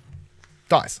later,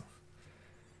 dies.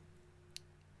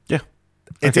 Yeah.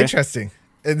 It's Okay. interesting.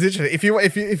 It's interesting.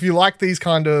 If you like these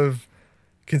kind of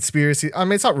conspiracy, I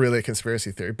mean, it's not really a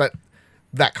conspiracy theory, but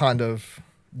that kind of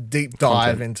deep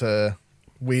dive into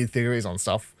weird theories on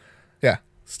stuff. Yeah.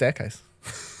 Staircase.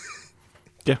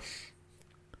 Yeah.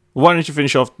 Why don't you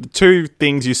finish off the two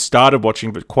things you started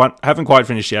watching but haven't quite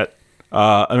finished yet?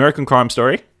 American Crime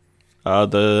Story,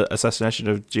 the assassination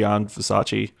of Gian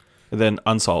Versace, and then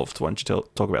Unsolved. Why don't you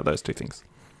talk about those two things?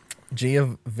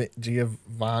 Giovanni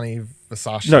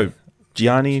Versace. No,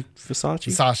 Gianni Versace.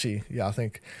 Versace, yeah, I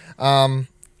think.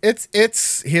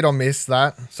 It's hit or miss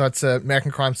that. So it's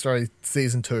American Crime Story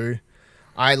season 2.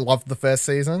 I loved the first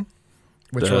season,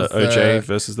 which The was OJ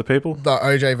versus the people. the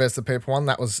OJ versus the people one.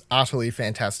 That was utterly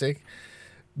fantastic.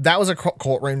 That was a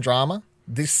courtroom drama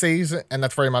this season, and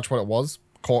that's very much what it was,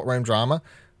 courtroom drama.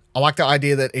 I like the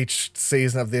idea that each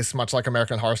season of this, much like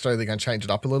American Horror Story, they're going to change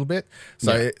it up a little bit.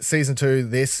 So season 2,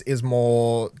 this is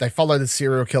more, they follow the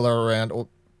serial killer around, or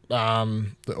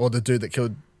the dude that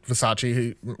killed Versace,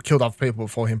 who killed other people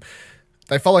before him.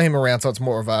 They follow him around, so it's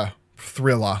more of a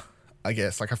thriller, I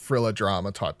guess, like a thriller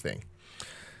drama type thing.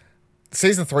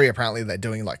 Season 3, apparently they're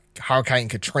doing like Hurricane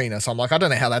Katrina, so I'm like, I don't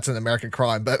know how that's an American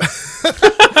crime, but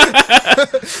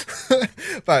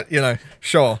but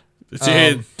sure.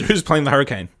 Who's playing the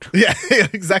hurricane? Yeah,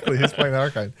 exactly. Who's playing the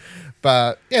hurricane?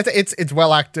 But yeah, it's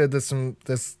well acted. There's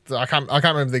I can't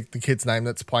remember the kid's name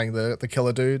that's playing the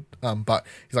killer dude. But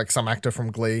he's like some actor from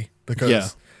Glee,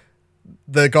 because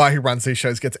the guy who runs these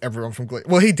shows gets everyone from Glee.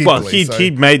 Well, he did. Well, Glee,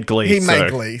 he made Glee. He made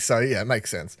Glee, so yeah, it makes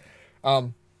sense.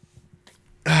 And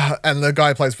the guy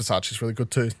who plays Versace is really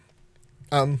good too.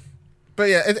 But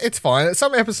yeah, it's fine.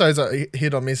 Some episodes are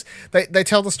hit or miss. They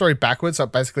tell the story backwards, so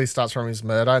it basically starts from his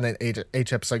murder, and then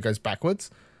each episode goes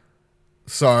backwards.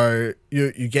 So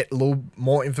you get a little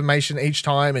more information each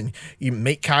time, and you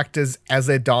meet characters as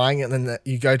they're dying, and then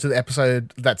you go to the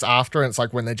episode that's after, and it's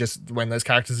like when those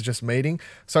characters are just meeting.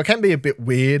 So it can be a bit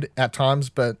weird at times,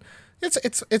 but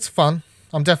it's fun.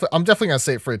 I'm definitely gonna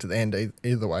see it through to the end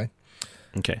either way.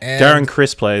 Okay. And Darren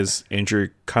Criss plays Andrew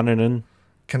Cunanan.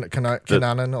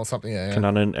 Cunanan or something. Yeah.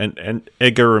 Cunanan, and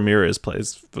Edgar Ramirez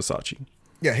plays Versace.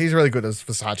 Yeah, he's really good as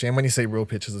Versace, and when you see real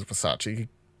pictures of Versace, he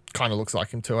kind of looks like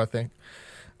him too, I think.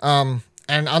 And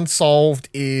Unsolved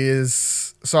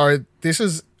is, so this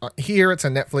is here. It's a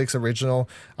Netflix original.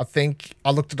 I think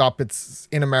I looked it up. It's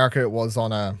in America. It was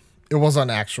on an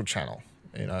actual channel,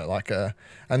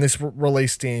 and this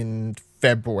released in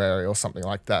February or something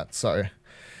like that. So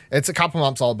it's a couple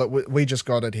months old, but we just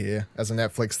got it here as a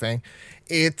Netflix thing.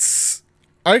 It's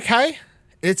okay.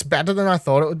 It's better than I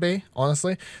thought it would be,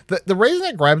 honestly. The reason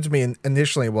it grabbed me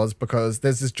initially was because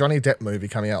there's this Johnny Depp movie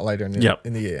coming out later in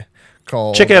the year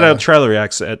called... Check out our trailer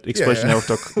reacts at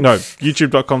explosionnetwork.com. No,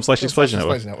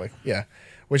 youtube.com/explosion network. Yeah.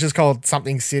 Which is called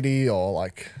something City, or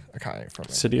like, I can't remember.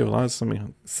 City of Lies,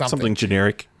 something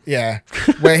generic. Yeah.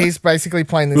 Where he's basically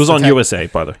playing this... It was on USA,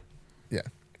 by the way. Yeah.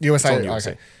 USA. It's on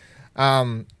USA.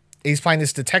 Okay. He's playing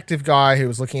this detective guy who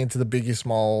was looking into the Biggie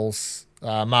Smalls,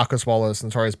 Marcus Wallace,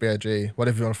 Notorious B.I.G.,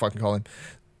 whatever you want to fucking call him,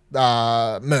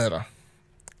 murder.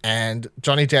 And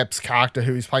Johnny Depp's character,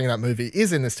 who he's playing in that movie,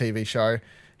 is in this TV show.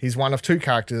 He's one of two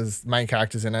main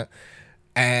characters in it.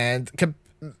 And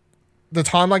the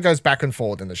timeline goes back and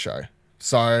forward in the show.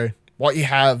 So what you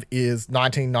have is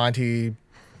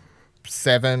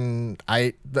 1997,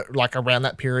 8, like around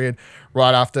that period,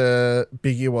 right after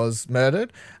Biggie was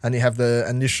murdered. And you have the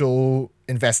initial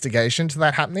investigation to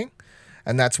that happening.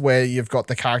 And that's where you've got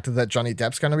the character that Johnny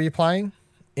Depp's going to be playing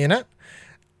in it.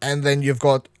 And then you've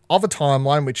got other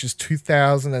timeline, which is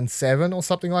 2007 or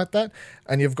something like that.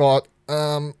 And you've got,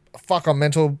 I'm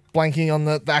mental blanking on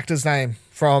the actor's name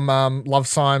from Love,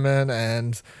 Simon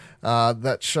and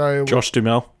that show. Josh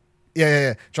Duhamel.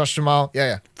 Yeah. Josh Duhamel.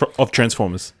 Yeah. Of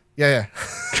Transformers. Yeah.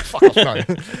 Fuck off, no.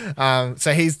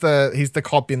 So he's the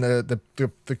cop in the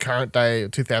current day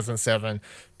 2007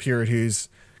 period who's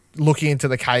looking into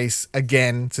the case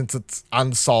again since it's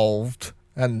unsolved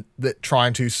and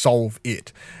trying to solve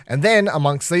it. And then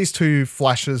amongst these two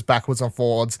flashes backwards and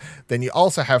forwards, then you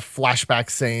also have flashback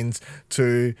scenes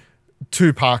to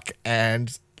Tupac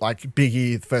and like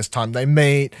Biggie the first time they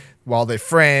meet, while they're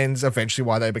friends, eventually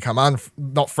why they become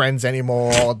not friends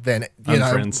anymore, then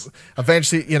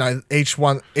eventually each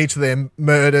of them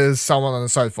murders someone and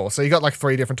so forth. So you got like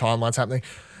 3 different timelines happening.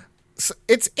 So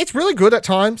it's really good at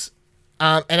times,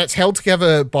 and it's held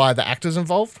together by the actors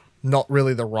involved, not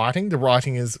really the writing. The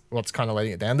writing is what's kind of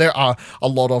letting it down. There are a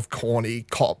lot of corny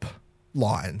cop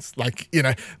lines, like,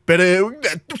 better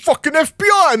fucking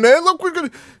FBI, man, look, we're gonna,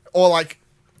 or like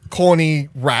corny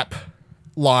rap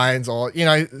lines, or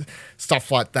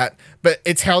stuff like that. But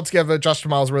it's held together. Josh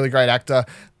Duhamel's a really great actor.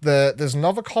 There's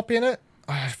another cop in it.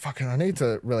 I need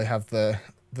to really have the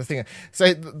thing.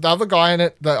 So the other guy in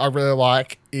it that I really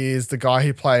like is the guy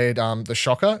who played the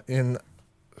Shocker in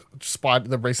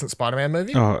the recent Spider-Man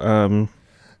movie.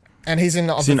 And he's in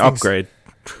other things. Upgrade.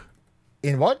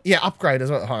 In what? Yeah, Upgrade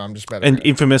as well. Hold on, I'm just better. And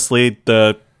infamously,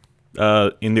 in the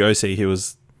OC, he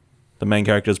was the main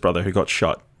character's brother who got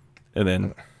shot, and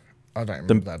then I don't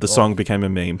remember the song became a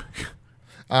meme.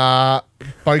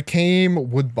 Bokeem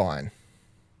Woodbine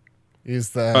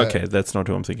is the... Okay, that's not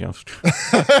who I'm thinking of.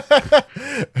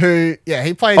 Who, yeah,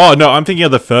 he played... Oh, no, I'm thinking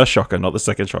of the first Shocker, not the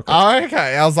second Shocker. Oh,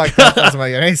 okay. I was like, that doesn't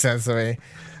make any sense to me.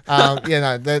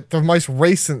 The most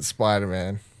recent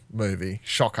Spider-Man movie,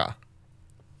 Shocker.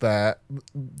 The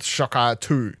Shocker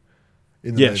 2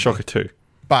 in the movie. Shocker 2.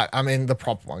 But, I mean, the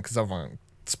proper one, because everyone...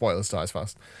 Spoilers dies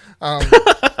fast.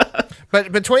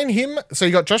 But between him... So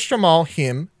you got Josh Duhamel,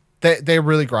 him. They're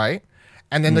really great.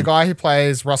 And then the guy who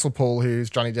plays Russell Poole, who's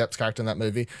Johnny Depp's character in that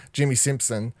movie, Jimmy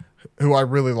Simpson, who I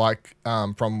really like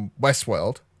from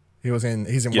Westworld. He's in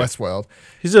Westworld.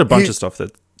 He's in a bunch of stuff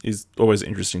that is always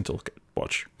interesting to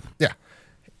watch. Yeah.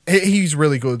 He's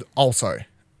really good also.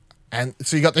 And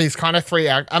so you got these kind of 3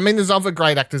 I mean, there's other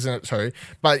great actors in it too,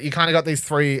 but you kind of got these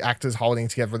 3 actors holding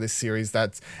together this series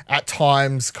that's at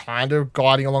times kind of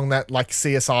guiding along that like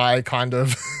CSI kind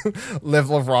of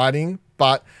level of writing,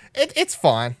 but it's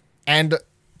fine. And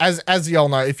as you all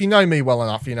know, if you know me well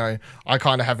enough, I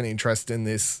kind of have an interest in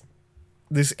this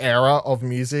era of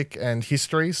music and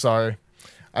history. So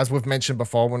as we've mentioned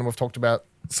before when we've talked about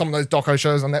some of those doco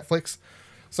shows on Netflix.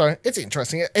 So it's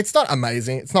interesting. It's not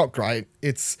amazing. It's not great.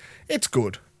 It's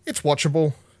good. It's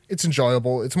watchable. It's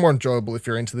enjoyable. It's more enjoyable if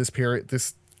you're into this period,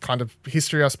 this kind of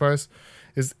history, I suppose,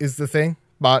 is the thing.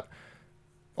 But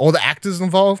all the actors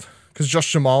involved, because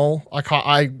Josh Duhamel,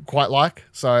 I quite like.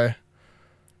 So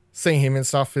seeing him and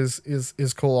stuff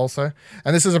is cool also.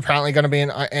 And this is apparently going to be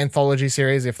an anthology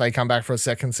series if they come back for a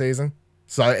second season.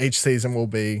 So each season will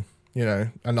be,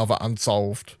 another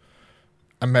unsolved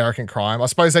American crime. I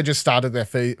suppose they just started their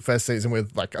first season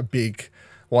with like a big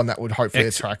one that would hopefully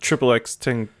attract Triple X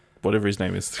 10, whatever his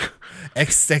name is.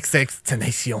 XXX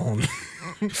Tenacion.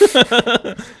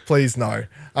 Please no.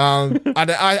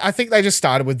 I think they just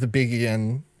started with the Biggie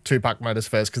and Tupac murders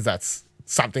first because that's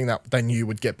something that they knew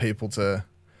would get people to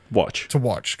watch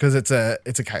because it's a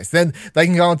case. Then they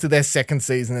can go into their second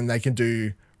season and they can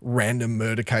do random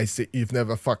murder case that you've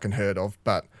never fucking heard of,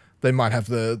 but they might have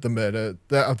the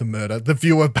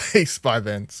viewer base by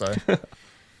then. So,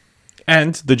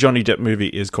 and the Johnny Depp movie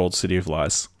is called City of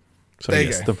Lies. So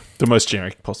yes, the most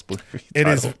generic possible. It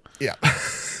title. Is, yeah.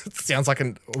 It sounds like a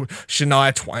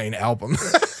Shania Twain album.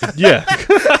 Yeah.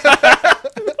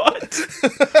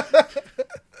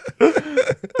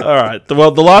 All right.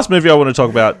 The last movie I want to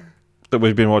talk about that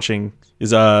we've been watching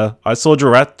is I saw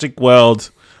Jurassic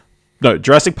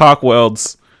Park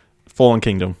World's Fallen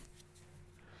Kingdom.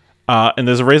 And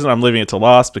there's a reason I'm leaving it to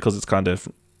last because it's kind of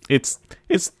it's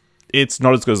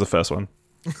not as good as the first one.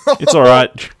 It's all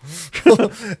right.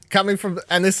 Coming from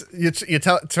this, you're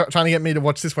trying to get me to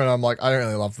watch this one. I'm like, I don't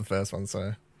really love the first one,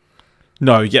 so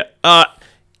No, yeah.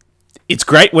 It's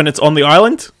great when it's on the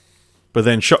island, but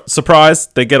then surprise,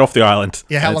 they get off the island.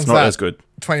 Yeah, how and long's it's not that? as good.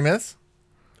 20 minutes?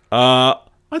 I'd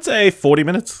say 40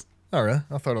 minutes. Oh, really?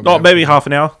 I thought it Not maybe half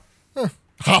an hour.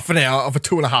 half an hour of a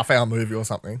 2.5 hour movie or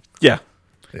something. Yeah.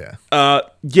 Yeah.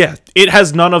 Yeah, it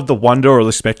has none of the wonder or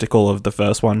the spectacle of the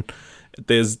first one.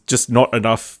 There's just not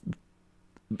enough.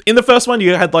 In the first one,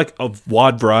 you had like a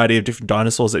wide variety of different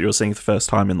dinosaurs that you were seeing for the first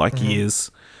time in like years.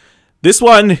 This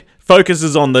one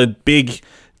focuses on the big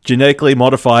genetically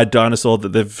modified dinosaur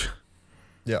that they've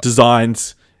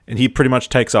designed, and he pretty much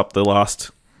takes up the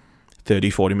last 30,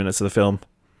 40 minutes of the film.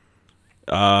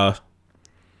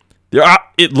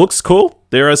 It looks cool.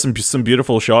 There are some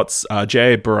beautiful shots.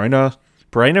 Jay Barona,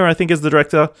 I think, is the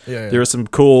director. Yeah. There are some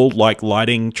cool like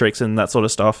lighting tricks and that sort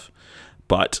of stuff,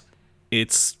 but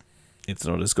it's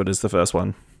not as good as the first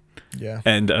one. Yeah.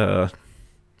 And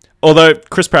although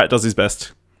Chris Pratt does his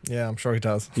best, Yeah, I'm sure he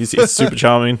does. he's super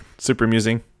charming, super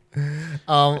amusing. And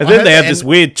I then heard they have the this end-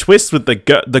 weird twist with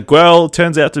the girl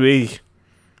turns out to be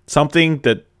something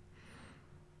that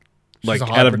like She's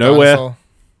a out of hybrid nowhere. dinosaur.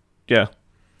 Yeah.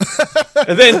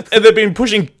 and they've been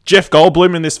pushing Jeff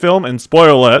Goldblum in this film, and spoiler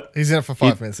alert, He's in it for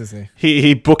 5 minutes, isn't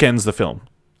he bookends the film.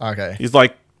 he? Okay. He's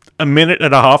like a minute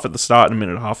and a half at the start and a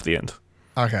minute and a half at the end.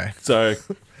 Okay. So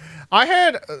I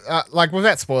heard, like,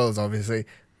 without spoilers, obviously,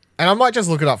 and I might just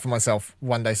look it up for myself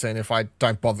one day soon if I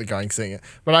don't bother going seeing it.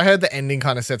 But I heard the ending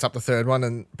kind of sets up the third one,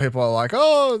 and people are like,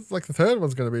 "Oh, it's like the third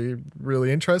one's going to be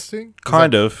really interesting."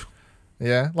 kind of.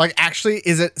 Yeah. Like, actually,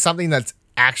 is it something that's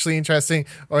actually interesting,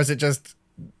 or is it just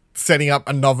setting up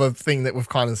another thing that we've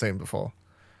kind of seen before?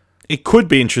 It could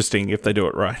be interesting if they do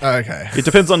it right. Okay. It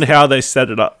depends on how they set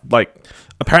it up. Like,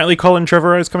 apparently Colin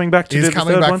Trevorrow is coming back to do He's the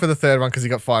coming third back one. for the third one because he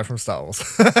got fired from Star Wars.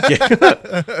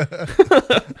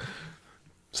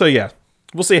 So yeah,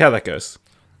 we'll see how that goes.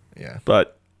 Yeah.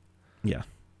 But yeah,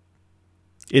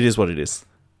 it is what it is.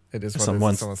 It is what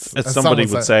Someone- it is. as somebody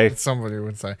would say. Somebody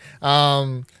would say.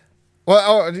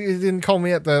 Well, you didn't call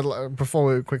me at the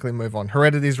before we quickly move on.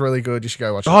 Heredity is really good. You should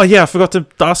go watch it. Oh yeah, I forgot to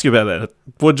ask you about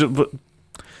that.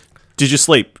 Did you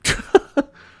sleep?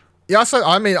 Yeah, so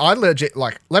I mean, I legit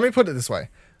let me put it this way.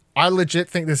 I legit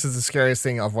think this is the scariest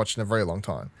thing I've watched in a very long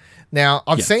time. Now,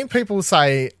 I've seen people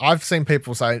say they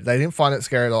didn't find it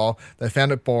scary at all. They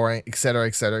found it boring, etc.,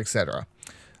 etc., etc.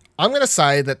 I'm going to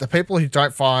say that the people who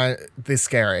don't find this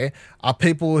scary are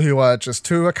people who are just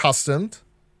too accustomed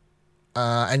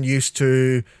and used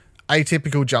to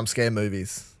atypical jump scare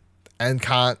movies and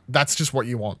can't. That's just what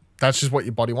you want. That's just what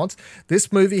your body wants.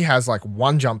 This movie has like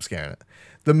one jump scare in it.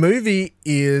 The movie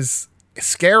is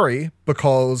scary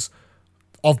because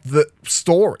of the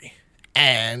story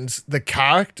and the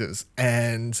characters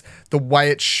and the way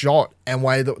it's shot and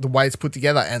the way it's put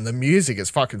together, and the music is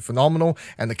fucking phenomenal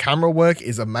and the camera work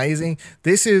is amazing.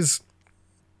 This is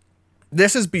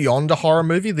beyond a horror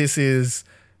movie. This is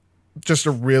just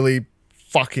a really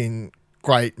fucking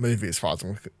great movie as far as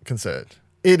I'm concerned.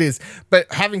 It is.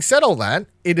 But having said all that,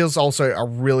 it is also a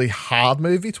really hard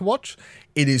movie to watch.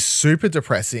 It is super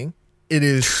depressing. It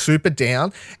is super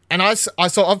down. And I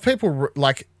saw other people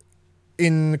like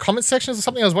in comment sections or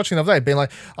something I was watching the other day being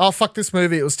like, "Oh, fuck this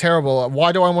movie. It was terrible.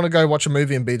 Why do I want to go watch a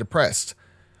movie and be depressed?"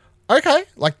 Okay.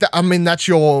 Like, I mean, that's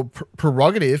your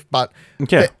prerogative, but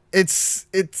Yeah. it's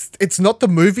not the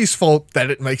movie's fault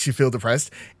that it makes you feel depressed.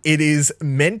 It is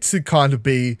meant to kind of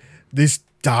be this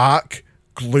dark,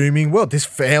 glooming world. This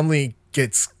family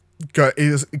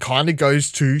kind of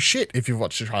goes to shit if you've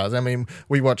watched the trailers. I mean,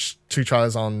 we watched 2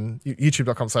 trailers on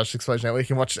youtube.com/Explosion Network. You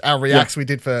can watch our reacts we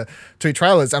did for 2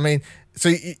 trailers. I mean, so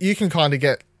you can kind of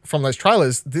get from those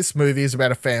trailers, this movie is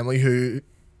about a family who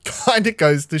kind of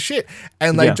goes to shit,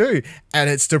 and they do, and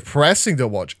it's depressing to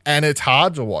watch, and it's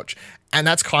hard to watch, and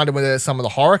that's kind of where some of the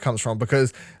horror comes from,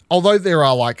 because although there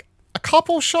are like a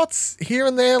couple shots here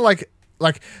and there, like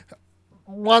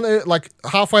one like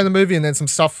halfway in the movie and then some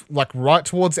stuff like right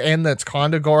towards the end that's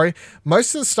kind of gory,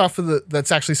 most of the stuff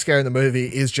that's actually scary in the movie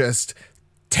is just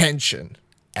tension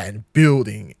and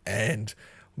building and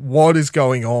what is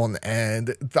going on,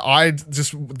 and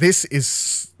this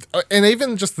is, and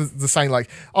even just the saying like,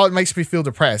 oh, it makes me feel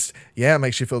depressed. Yeah, it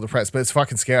makes you feel depressed, but it's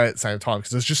fucking scary at the same time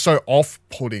because it's just so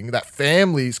off-putting. That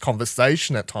family's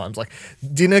conversation at times, like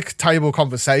dinner table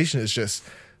conversation, is just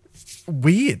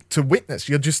weird to witness.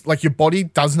 You're just like, your body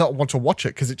does not want to watch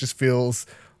it because it just feels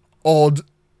odd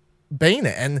being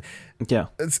it. And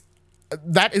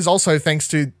that is also thanks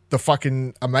to the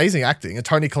fucking amazing acting. And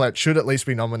Toni Collette should at least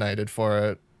be nominated for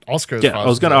an Oscar. Yeah, I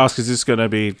was going to ask, is this going to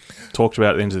be talked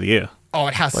about at the end of the year? Oh,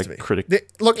 it has to be. Critic.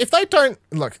 Look, if they don't,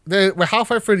 we're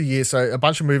halfway through the year, so a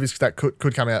bunch of movies that could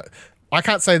come out. I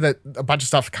can't say that a bunch of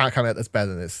stuff can't come out that's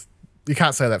better than this. You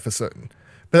can't say that for certain.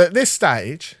 But at this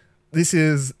stage, this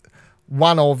is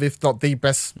one of, if not the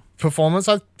best performance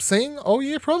I've seen all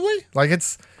year, probably. Like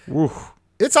it's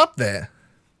up there.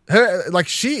 Her, like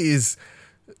she is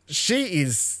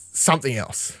something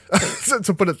else,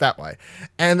 to put it that way.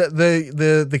 And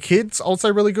the kid's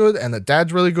also really good, and the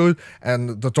dad's really good,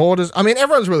 and the daughters. I mean,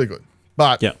 everyone's really good,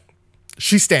 but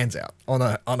she stands out on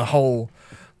a whole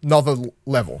another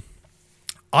level.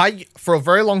 I, for a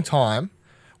very long time,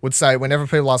 would say whenever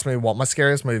people ask me what my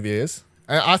scariest movie is,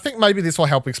 and I think maybe this will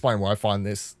help explain why I find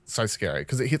this so scary,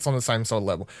 because it hits on the same sort of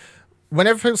level.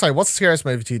 Whenever people say, what's the scariest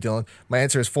movie to you, Dylan? My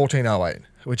answer is 1408,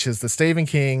 which is the Stephen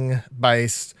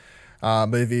King-based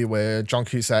movie where John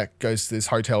Cusack goes to this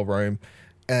hotel room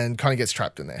and kind of gets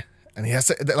trapped in there. And he has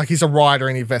to, like, he's a writer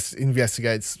and he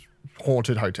investigates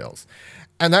haunted hotels.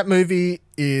 And that movie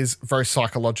is very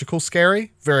psychological,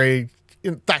 scary, very,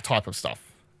 that type of stuff.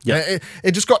 Yeah,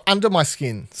 it just got under my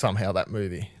skin somehow, that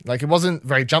movie. Like, it wasn't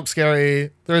very jump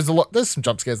scary. There's some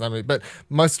jump scares in that movie, but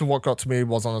most of what got to me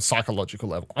was on a psychological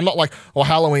level. I'm not like,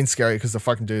 Halloween scary because the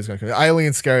fucking dude's going to come.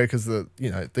 Alien scary because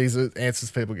these are answers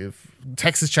people give.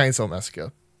 Texas Chainsaw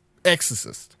Massacre,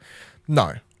 Exorcist.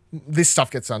 No, this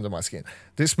stuff gets under my skin.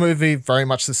 This movie, very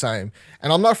much the same.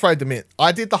 And I'm not afraid to admit,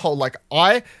 I did the whole, like,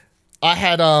 I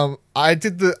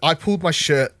pulled my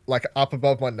shirt like up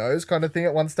above my nose kind of thing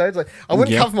at one stage. Like I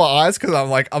wouldn't cover my eyes because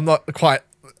I'm not quite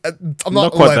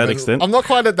that extent. I'm not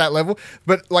quite at that level,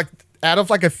 but like out of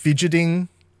like a fidgeting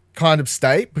kind of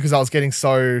state because I was getting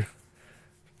so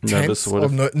nervous,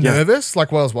 nervous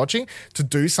like while I was watching to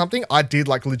do something. I did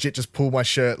like legit just pull my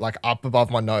shirt like up above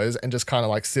my nose and just kind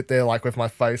of like sit there like with my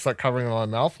face like covering my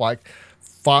mouth like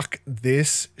fuck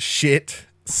this shit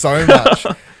so much.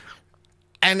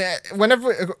 And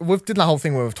whenever we've done the whole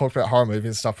thing where we've talked about horror movies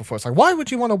and stuff before, it's like, why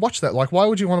would you want to watch that? Like, why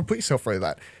would you want to put yourself through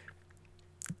that?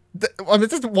 I mean,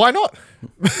 why not?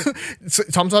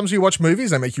 Sometimes you watch movies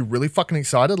that make you really fucking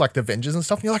excited, like The Avengers and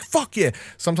stuff, and you're like, fuck yeah.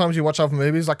 Sometimes you watch other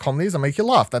movies like comedies that make you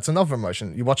laugh. That's another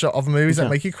emotion. You watch other movies that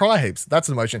make you cry heaps. That's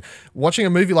an emotion. Watching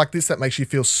a movie like this that makes you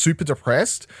feel super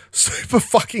depressed, super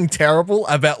fucking terrible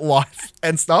about life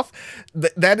and stuff,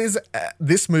 that is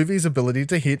this movie's ability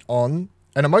to hit on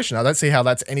an emotion. I don't see how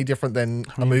that's any different than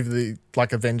a movie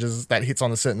like Avengers that hits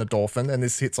on a certain endorphin, and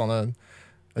this hits on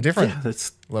a different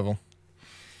level.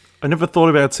 I never thought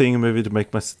about seeing a movie to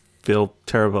make me feel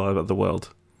terrible about the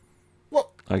world. Well,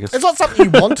 I guess it's not something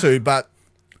you want to, but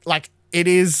like it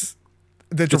is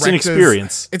the director's... It's an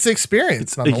experience. It's an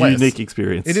experience, nonetheless. A unique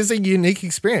experience. It is a unique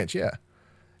experience, yeah.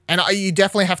 And you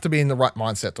definitely have to be in the right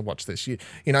mindset to watch this. You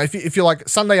know, if you're like,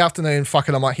 Sunday afternoon, fuck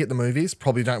it, I might hit the movies,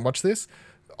 probably don't watch this.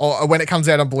 Or when it comes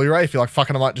out on Blu-ray, if you're like, fuck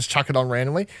it, I might just chuck it on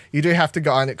randomly. You do have to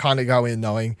go in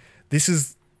knowing this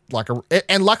is like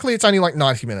and luckily it's only like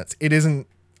 90 minutes. It isn't,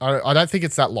 I don't think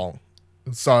it's that long.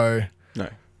 So, no.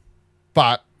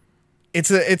 But it's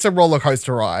a roller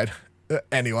coaster ride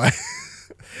anyway.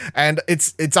 And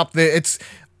it's up there.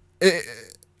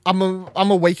 I'm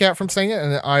a week out from seeing it,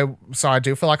 and I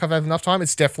do feel like I've had enough time.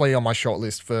 It's definitely on my short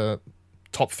list for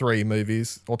top 3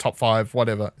 movies or top 5,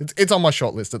 whatever. It's on my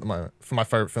short list at the moment for my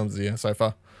favorite films of the year so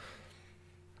far.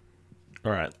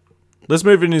 All right, let's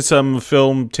move into some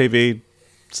film, TV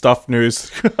stuff, news.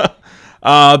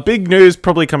 Big news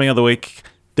probably coming out of the week.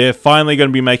 They're finally going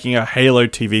to be making a Halo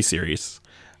TV series.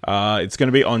 It's going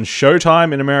to be on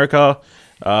Showtime in America.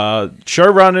 Show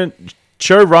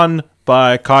run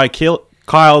by Kyle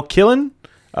Killen,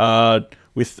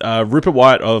 with Rupert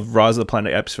White of Rise of the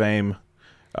Planet Apes fame,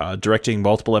 directing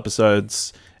multiple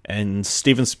episodes, and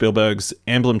Steven Spielberg's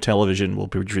Emblem Television will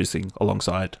be producing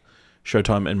alongside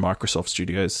Showtime and Microsoft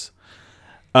Studios.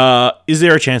 Is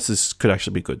there a chance this could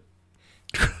actually be good?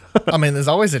 I mean, there's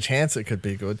always a chance it could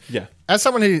be good. Yeah. As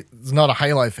someone who's not a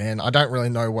Halo fan, I don't really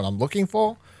know what I'm looking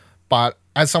for, but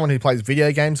as someone who plays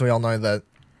video games, we all know that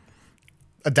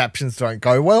adaptations don't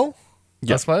go well,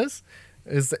 I suppose,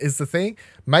 is the thing.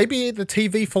 Maybe the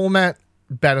TV format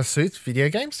better suits video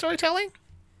game storytelling?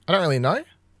 I don't really know.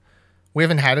 We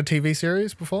haven't had a TV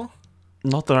series before.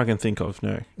 Not that I can think of,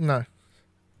 no. No.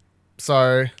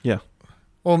 So... yeah.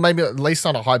 Well, maybe at least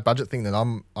not a high budget thing that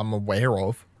I'm aware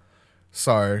of.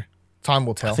 So, time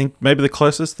will tell. I think maybe the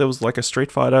closest, there was like a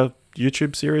Street Fighter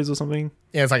YouTube series or something.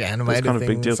 Yeah, it's like an animated kind of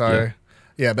thing. Big deal. So,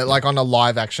 yeah, but like on a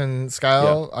live action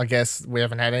scale, I guess we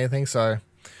haven't had anything. So,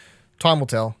 time will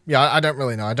tell. Yeah, I don't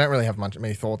really know. I don't really have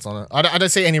many thoughts on it. I don't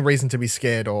see any reason to be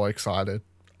scared or excited.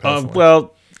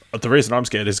 Well, the reason I'm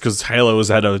scared is because Halo has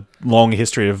had a long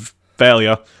history of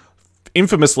failure.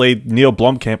 Infamously, Neil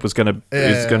Blomkamp is going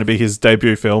to be his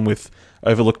debut film, with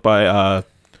overlooked by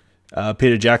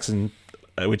Peter Jackson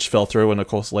which fell through and of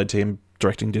course led to him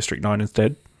directing District 9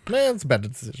 instead. Man, it's a better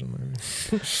decision.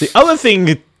 Maybe. The other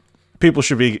thing people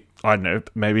should be, I don't know,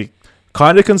 maybe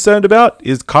kind of concerned about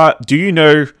is do you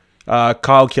know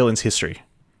Kyle Killen's history?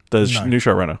 The new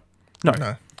showrunner?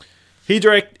 No. He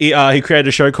created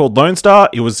a show called Lone Star.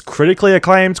 It was critically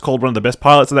acclaimed, called one of the best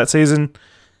pilots of that season.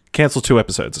 Cancelled 2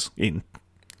 episodes in.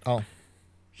 Oh.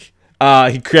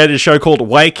 He created a show called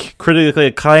Wake, critically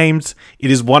acclaimed. It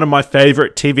is one of my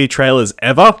favorite TV trailers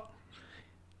ever.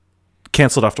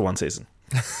 Cancelled after 1 season.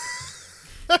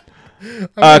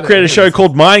 Created a show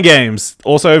called Mind Games,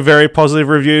 also very positive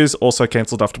reviews, also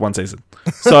cancelled after 1 season.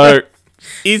 So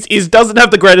he doesn't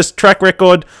have the greatest track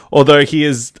record, although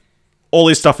all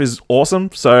his stuff is awesome.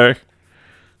 So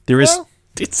there is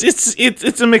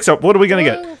it's a mix up. What are we going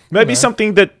to get? Maybe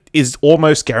something that is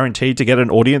almost guaranteed to get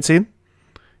an audience in.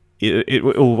 It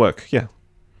will work, yeah.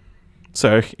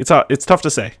 So it's tough to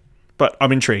say, but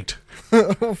I'm intrigued.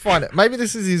 We'll find it. Maybe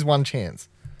this is his one chance.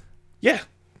 Yeah.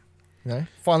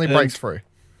 Finally breaks through.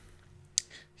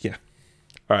 Yeah.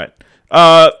 All right.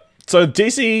 So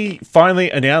DC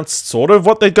finally announced sort of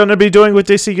what they're going to be doing with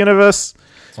DC Universe.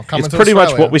 It's pretty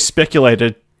much what we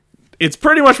speculated. They're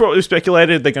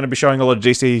going to be showing a lot of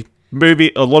the DC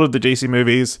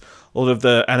movies, a lot of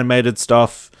the animated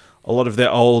stuff, a lot of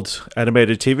their old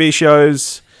animated TV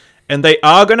shows, and they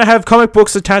are going to have comic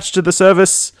books attached to the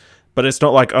service. But it's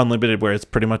not like Unlimited, where it's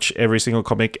pretty much every single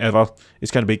comic ever.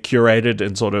 It's going to be curated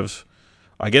and sort of,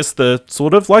 I guess, the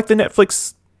sort of like the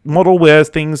Netflix model where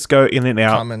things go in and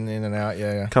out. Coming in and out,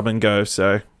 yeah. Come and go.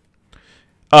 So,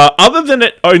 other than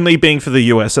it only being for the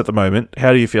US at the moment,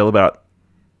 how do you feel about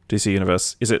DC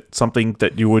Universe? Is it something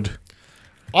that you would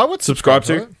subscribe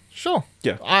to? It. Sure.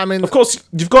 Yeah. I mean, of course,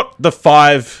 you've got the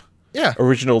 5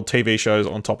 original TV shows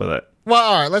on top of that. Well,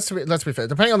 all right. Let's be fair.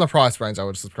 Depending on the price range, I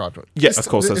would subscribe to it. Yeah, of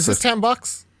course. Is this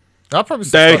 $10? I'll probably.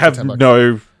 They have $10.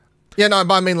 no. Yeah, no,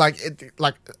 but I mean, like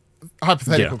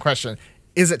hypothetical question: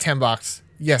 is it $10?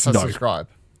 Yes, I subscribe.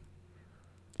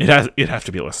 It'd have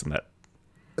to be less than that.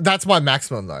 That's my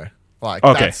maximum, though. Like,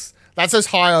 okay. That's as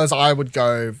high as I would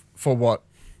go for what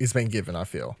is being given. I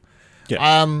feel.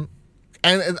 Yeah.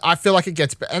 And I feel like it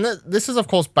gets better. And this is, of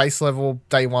course, base level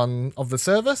day one of the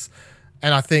service.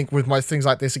 And I think with most things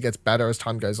like this, it gets better as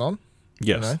time goes on.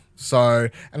 Yes. So,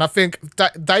 and I think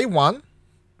day one,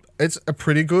 it's a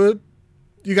pretty good.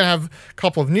 You're going to have a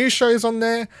couple of new shows on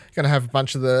there. You're going to have a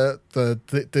bunch of the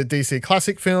DC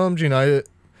classic films,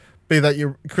 be that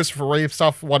your Christopher Reeve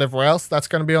stuff, whatever else, that's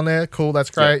going to be on there. Cool, that's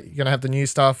great. You're going to have the new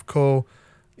stuff. Cool.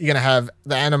 You're going to have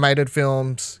the animated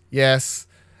films. Yes.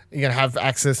 You're going to have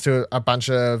access to a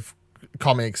bunch of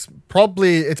comics.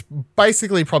 It's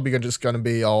basically probably just going to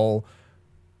be all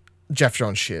Jeff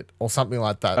Johns shit or something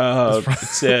like that.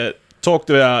 It's talked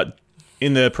about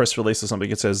in the press release or something.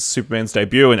 It says Superman's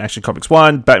debut in Action Comics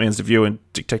 1, Batman's debut in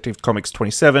Detective Comics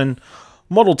 27,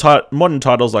 modern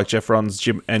titles like Jeff Run's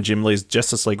Jim Lee's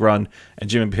Justice League run, and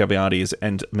Jim Pabiani's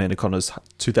and Amanda Connor's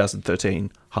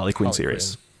 2013 Harley Quinn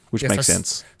series, which makes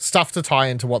sense. Stuff to tie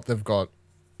into what they've got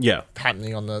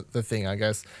happening on the thing, I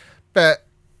guess. But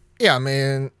yeah, I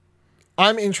mean,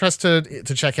 I'm interested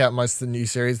to check out most of the new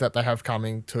series that they have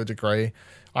coming to a degree.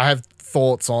 I have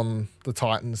thoughts on the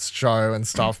Titans show and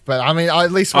stuff, but I mean, I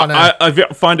at least want to... I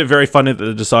find it very funny that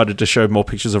they decided to show more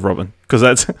pictures of Robin, because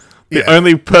that's the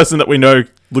only person that we know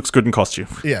looks good in costume.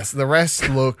 Yes, the rest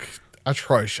look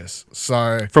atrocious.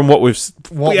 So from what we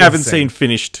haven't seen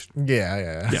finished.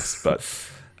 Yeah. Yes, but...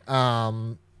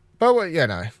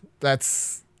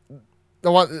 that's...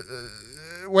 the one.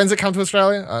 When's it come to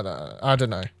Australia? I don't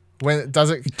know. When does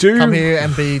it come here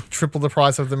and be triple the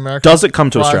price of the American? Does it come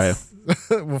to Australia?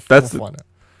 we'll find it.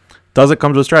 Does it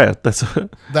come to Australia?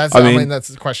 I mean,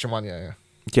 that's question one.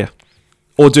 Yeah.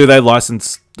 Or do they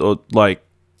license out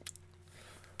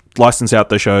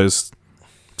the shows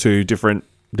to different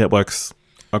networks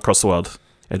across the world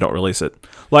and not release it?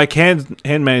 Like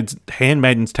Handmaid's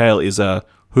Tale is a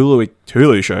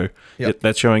Hulu show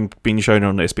that's being shown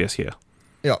on SBS here.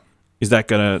 Yep. Is that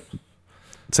gonna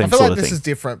same I feel sort like of this thing? is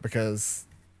different because,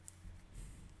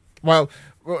 well,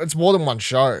 it's more than one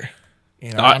show.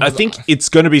 I think it's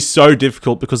going to be so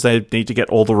difficult because they need to get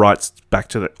all the rights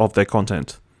back of their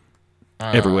content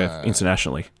everywhere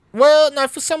internationally. Well, no,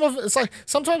 for some of it's like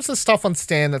sometimes there's stuff on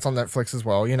Stan that's on Netflix as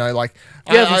well.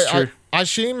 That's true. I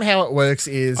assume how it works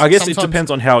is I guess it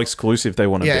depends on how exclusive they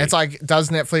want to be. Yeah, it's like,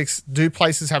 do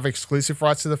places have exclusive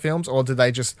rights to the films, or do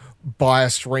they just buy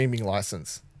a streaming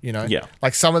license? Yeah.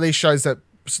 Like some of these shows that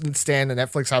Stan and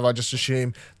Netflix have, I just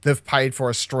assume they've paid for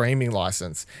a streaming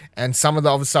license. And some of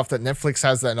the other stuff that Netflix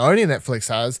has that only Netflix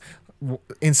has,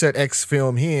 insert X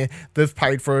film here, they've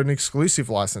paid for an exclusive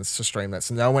license to stream that,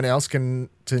 so no one else can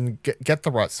get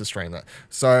the rights to stream that.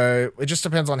 So it just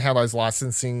depends on how those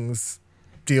licensing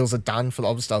deals are done for the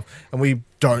other stuff, and we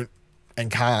don't and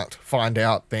can't find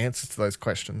out the answers to those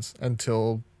questions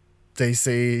until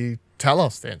DC tell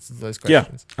us the answers to those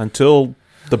questions. Yeah, until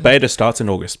the beta starts in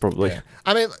August, probably. Yeah.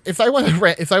 I mean, if they want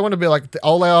to be like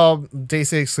all our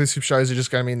DC exclusive shows are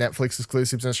just going to be Netflix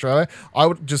exclusives in Australia, I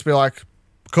would just be like,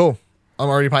 cool, I'm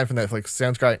already paying for Netflix.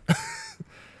 Sounds great.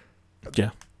 Yeah.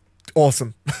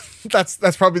 Awesome.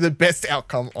 That's probably the best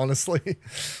outcome, honestly.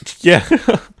 Yeah.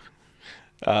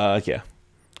 Yeah.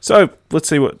 So let's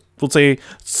see what we'll see.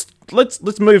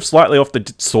 Let's move slightly off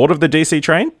the sort of the DC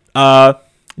train.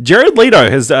 Jared Leto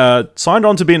has signed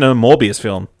on to be in a Morbius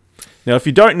film. Now, if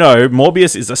you don't know,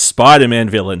 Morbius is a Spider-Man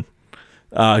villain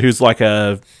who's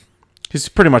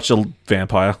pretty much a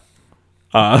vampire.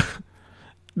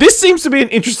 This seems to be an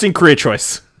interesting career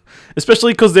choice,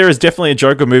 especially because there is definitely a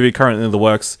Joker movie currently in the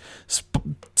works.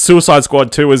 Suicide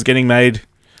Squad 2 is getting made.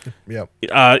 Yep.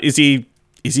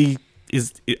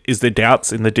 Is there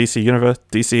doubts in the DC universe?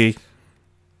 DC,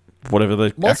 whatever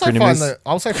the acronym is. I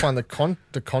also find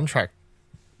the contract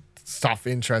stuff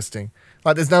interesting.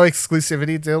 Like, there's no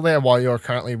exclusivity deal there while you're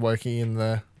currently working in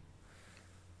the...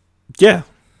 Yeah.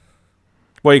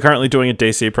 Well, you're currently doing a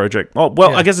DC project. Well, yeah.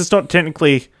 I guess it's not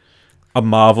technically a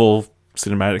Marvel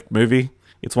cinematic movie.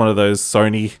 It's one of those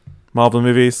Sony Marvel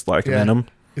movies, like Venom.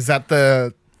 Is that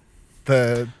the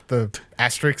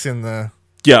asterisks in the...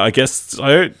 Yeah, I guess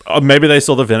so. Maybe they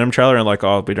saw the Venom trailer and like,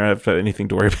 oh, we don't have anything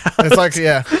to worry about. It's like,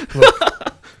 yeah, look,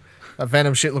 that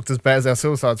Venom shit looked as bad as our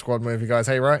Suicide Squad movie, guys.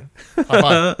 Hey, right? High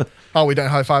five. Oh, we don't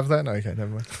high five that? No, okay,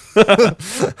 never mind.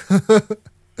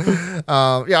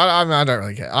 Yeah, I don't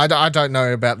really care. I don't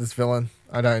know about this villain.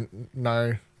 I don't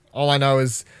know. All I know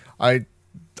is I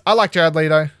like Jared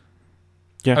Leto.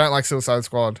 Yeah. I don't like Suicide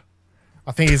Squad.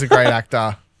 I think he's a great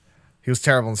actor. He was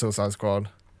terrible in Suicide Squad.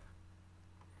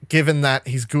 Given that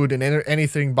he's good in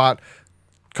anything but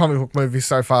comic book movies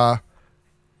so far,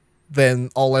 then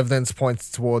all evidence points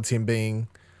towards him being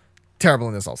terrible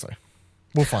in this also.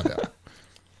 We'll find out.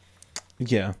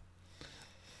 Yeah.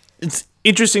 It's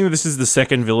interesting that this is the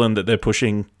second villain that they're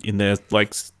pushing in their,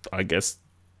 like, I guess,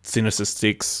 Sinister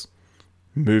Six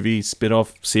movie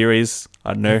spin-off series.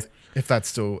 I don't know. If that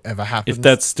still ever happens. If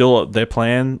that's still their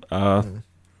plan. I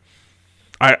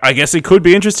guess it could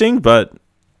be interesting, but...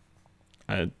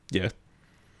 yeah,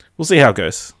 we'll see how it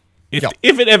goes.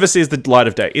 If it ever sees the light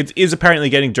of day. It is apparently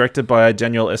getting directed by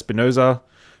Daniel Espinosa,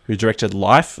 who directed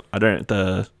Life.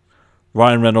 The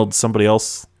Ryan Reynolds, somebody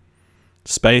else,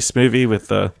 space movie with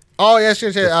the... Oh, yes.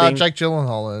 Jake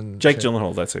Gyllenhaal. Jake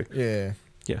Gyllenhaal, that's who. Yeah.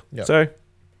 Yeah. Yep. So,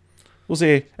 we'll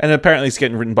see. And apparently it's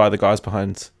getting written by the guys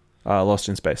behind Lost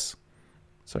in Space.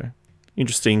 So,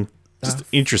 interesting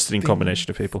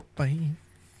combination of people.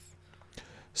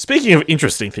 Speaking of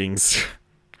interesting things...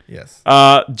 Yes.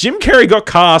 Jim Carrey got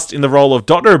cast in the role of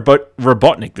Dr.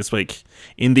 Robotnik this week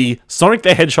in the Sonic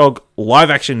the Hedgehog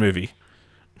live-action movie.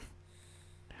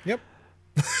 Yep.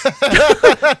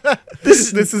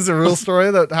 This is a real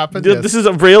story that happened. This is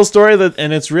a real story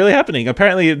and it's really happening.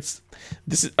 Apparently,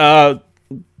 the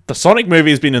Sonic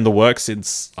movie has been in the works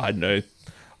since, I don't know.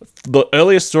 The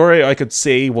earliest story I could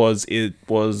see was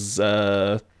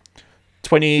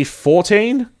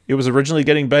 2014. It was originally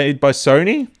getting made by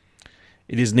Sony.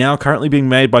 It is now currently being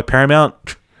made by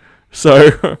Paramount.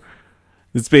 So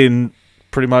it's been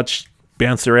pretty much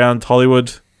bounced around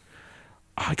Hollywood.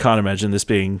 I can't imagine this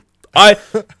being...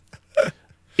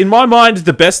 In my mind,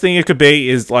 the best thing it could be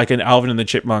is like an Alvin and the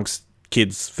Chipmunks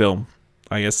kids film,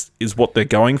 I guess, is what they're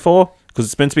going for. Because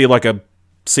it's meant to be like a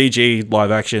CG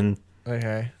live action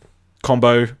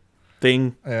combo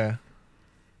thing. Yeah.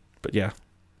 But yeah.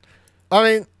 I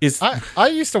mean, I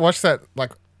used to watch that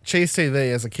like Cheese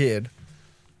TV as a kid.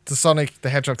 The Sonic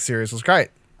the Hedgehog series was great,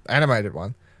 animated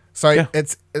one. So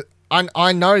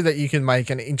I know that you can make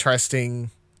an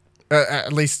interesting,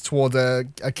 at least toward a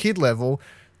kid level,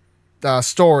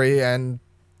 story and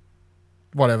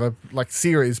whatever, like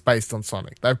series based on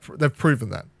Sonic. They've proven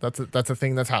that. That's a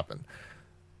thing that's happened.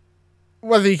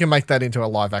 Whether you can make that into a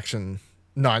live action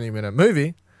 90-minute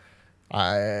movie,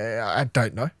 I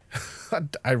don't know.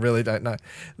 I really don't know.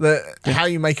 How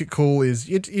you make it cool is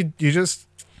you just.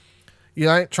 You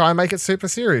don't try and make it super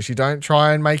serious. You don't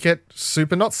try and make it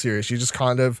super not serious. You just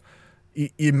kind of you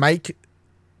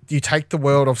take the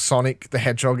world of Sonic the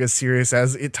Hedgehog as serious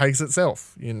as it takes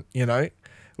itself. You know,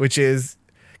 which is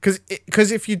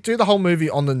because if you do the whole movie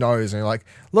on the nose and you're like,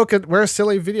 look, we're a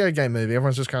silly video game movie.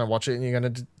 Everyone's just going to watch it and you're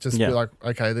going to just be like,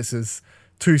 okay, this is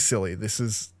too silly. This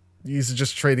is you're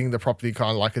just treating the property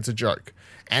kind of like it's a joke.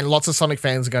 And lots of Sonic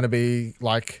fans are going to be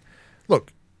like,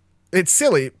 look, it's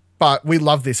silly, but we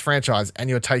love this franchise, and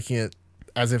you're taking it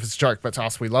as if it's a joke, but to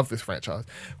us, we love this franchise.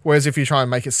 Whereas if you try and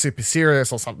make it super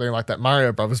serious or something like that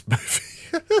Mario Brothers movie,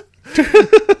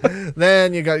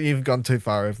 then you've gone too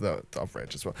far of the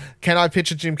edge as well. Can I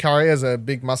picture Jim Carrey as a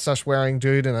big mustache wearing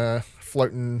dude in a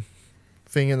floating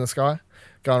thing in the sky,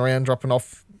 going around dropping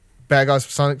off bad guys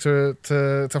for Sonic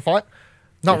to fight?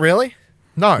 Not really.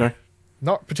 No,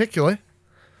 not particularly.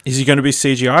 Is he going to be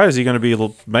CGI? Is he going to be a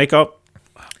little makeup?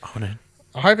 Oh, no.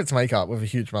 I hope it's makeup with a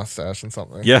huge mustache and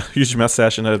something. Yeah, huge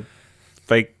mustache and a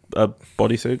fake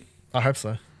bodysuit. I hope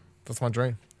so. That's my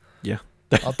dream. Yeah.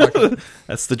 I'll take it.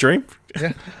 That's the dream?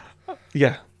 Yeah.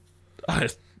 Yeah.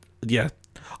 Yeah.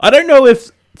 I don't know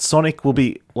if Sonic will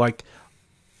be like...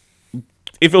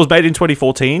 If it was made in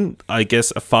 2014, I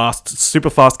guess a super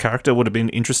fast character would have been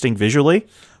interesting visually.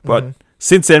 But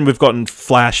since then, we've gotten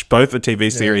Flash, both the TV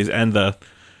series and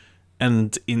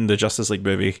in the Justice League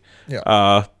movie.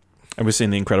 Yeah. And we've seen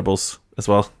The Incredibles as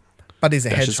well. But he's a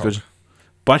That's just hedgehog. good.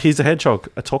 But he's a hedgehog,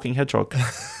 a talking hedgehog.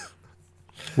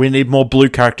 We need more blue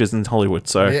characters in Hollywood,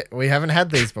 so... We haven't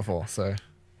had these before, so...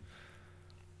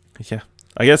 Yeah.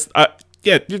 I guess...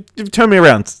 you've turned me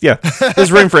around. Yeah.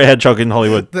 There's room for a hedgehog in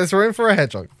Hollywood. There's room for a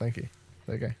hedgehog. Thank you.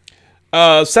 There you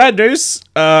go. Sad news.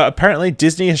 Apparently,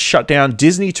 Disney has shut down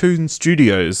Disney Toon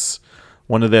Studios,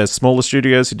 one of their smaller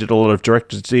studios who did a lot of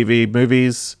direct-to-TV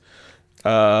movies.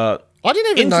 I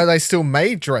didn't even know they still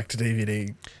made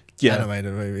direct-to-DVD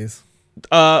animated movies.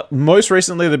 Most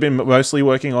recently, they've been mostly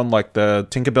working on like the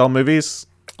Tinkerbell movies.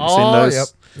 You've seen those? Yep.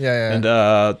 Yeah.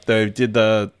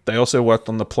 And they also worked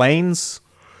on the Planes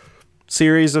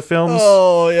series of films.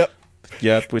 Oh, yep.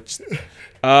 Yeah, which...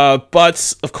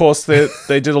 but, of course, they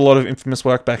did a lot of infamous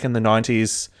work back in the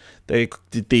 90s. They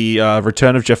did the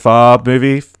Return of Jafar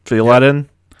movie for Aladdin.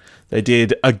 They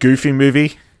did a Goofy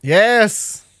movie.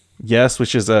 Yes,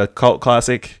 which is a cult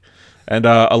classic. And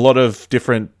a lot of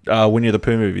different Winnie the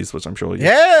Pooh movies, which I'm sure you've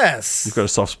got a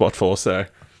soft spot for. So,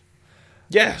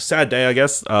 yeah, sad day, I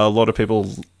guess. A lot of people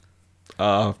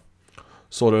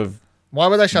sort of... Why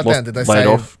were they shut down? Did they say...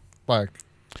 off? Like...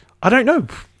 I don't know.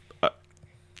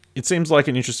 It seems like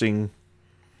an interesting...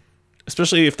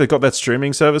 Especially if they've got that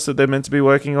streaming service that they're meant to be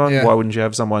working on. Yeah. Why wouldn't you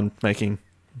have someone making...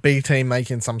 B-Team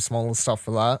making some smaller stuff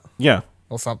for that? Yeah.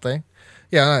 Or something?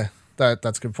 Yeah, no.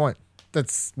 That's a good point.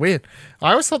 That's weird.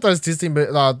 I always thought those Disney...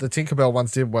 the Tinkerbell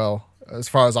ones did well, as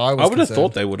far as I was I would have concerned.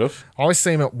 thought they would have. I always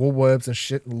see them at Woolworths and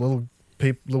shit, and little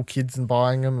kids and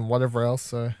buying them and whatever else,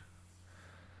 so...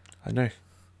 I know.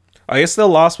 I guess the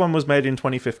last one was made in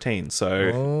 2015,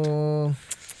 so... Oh...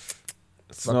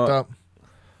 It's fucked not... up.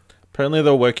 Apparently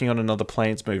they're working on another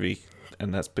Planes movie,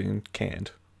 and that's been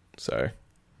canned. So...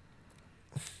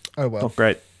 Oh, well. Not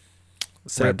great.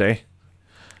 Sad day.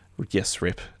 Yes,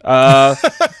 rip. We've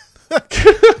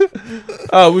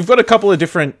got a couple of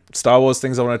different Star Wars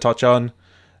things I want to touch on.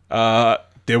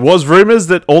 There was rumors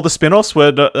that all the spin-offs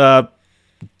were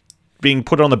being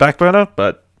put on the back burner,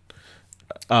 but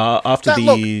after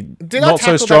did not I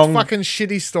tackle so strong... that fucking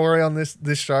shitty story on this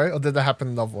show, or did that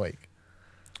happen the other week?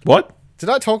 What? Did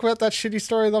I talk about that shitty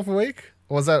story the other week?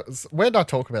 Or was that... Where did I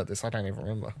talk about this? I don't even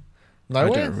remember.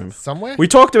 Nowhere? I don't remember. Somewhere? We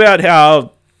talked about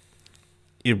how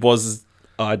it was...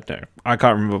 I don't know. I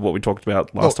can't remember what we talked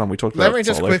about last time we talked about Let me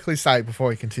just Solo. quickly say before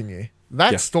we continue.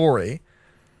 That story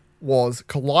was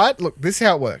Look, this is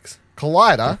how it works.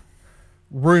 Collider,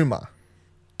 rumor.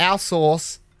 Our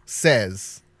source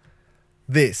says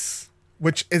this,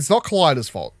 which is not Collider's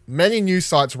fault. Many news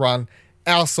sites run,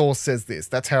 our source says this.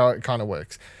 That's how it kind of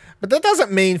works. But that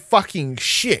doesn't mean fucking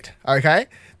shit, okay?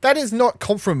 That is not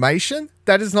confirmation.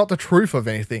 That is not the truth of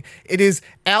anything. It is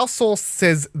our source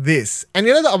says this. And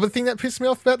you know the other thing that pissed me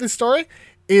off about this story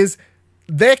is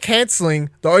they're cancelling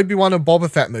the Obi-Wan and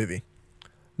Boba Fett movie.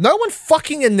 No one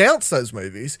fucking announced those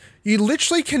movies. You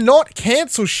literally cannot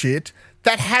cancel shit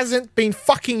that hasn't been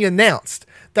fucking announced.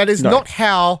 That is not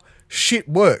how shit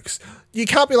works. You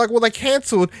can't be like, well, they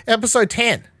cancelled episode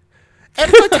 10.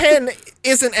 Episode 10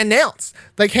 isn't announced.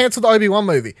 They cancelled the Obi-Wan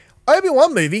movie.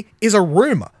 Obi-Wan movie is a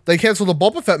rumor. They cancelled the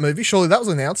Boba Fett movie. Surely that was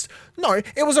announced. No,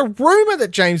 it was a rumor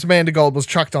that James Mangold was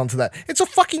chucked onto that. It's a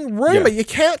fucking rumor. Yeah. You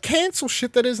can't cancel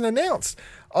shit that isn't announced.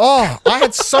 Oh, I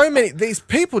had so many these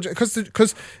people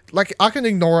because like I can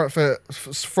ignore it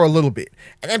for a little bit,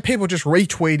 and then people just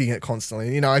retweeting it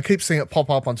constantly. You know, I keep seeing it pop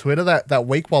up on Twitter that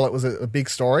week while it was a big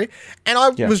story, and I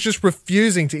was just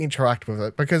refusing to interact with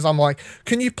it because I'm like,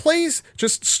 can you please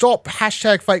just stop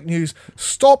hashtag fake news?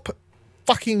 Stop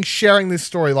fucking sharing this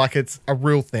story like it's a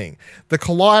real thing. The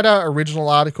Collider original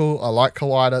article, I like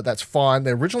Collider, that's fine.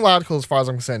 The original article, as far as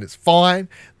I'm concerned, is fine.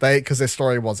 Because their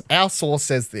story was, our source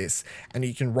says this. And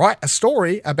you can write a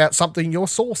story about something your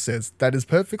source says. That is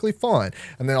perfectly fine.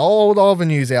 And then all the other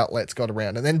news outlets got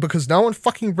around. And then because no one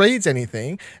fucking reads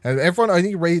anything, and everyone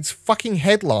only reads fucking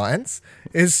headlines,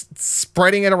 is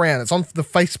spreading it around. It's on the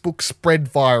Facebook spread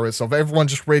virus of everyone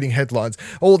just reading headlines.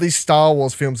 All these Star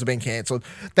Wars films have been cancelled.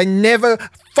 They never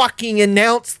fucking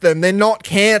announced them. They're not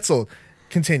cancelled.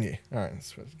 Continue. All right.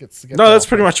 Let's get No, that's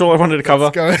pretty much all I wanted to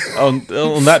cover Let's go.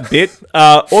 on that bit.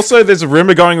 Also, there's a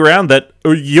rumor going around that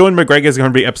Ewan McGregor is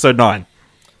going to be episode 9.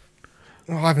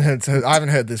 Oh, I haven't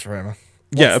heard this rumor.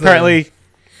 Yeah, apparently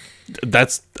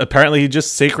he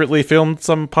just secretly filmed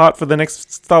some part for the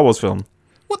next Star Wars film.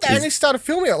 What, they only started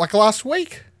filming it like last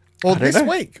week? Or don't this know.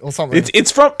 week or something?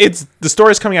 It's the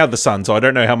story's coming out of the Sun, so I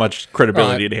don't know how much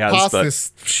credibility it has. Pass But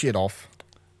this shit off.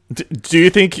 do you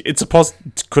think it's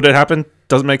could it happen?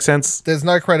 Doesn't make sense. There's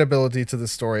no credibility to the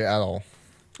story at all.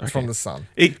 From the Sun.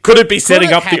 Could it be setting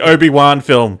it up the happen? Obi-Wan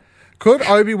film? Could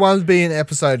Obi-Wan be in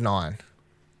episode 9?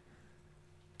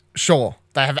 Sure.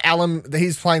 They have Alan.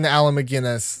 He's playing the Alan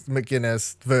McGuinness,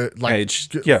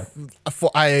 Aged, yeah.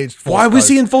 Aged. Why was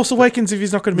he in Force Awakens if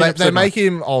he's not going to be in episode They 9? make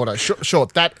him older. Sure.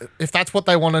 That if that's what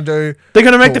they want to do, They're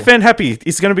going to make the cool. fan happy.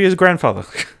 He's going to be his grandfather.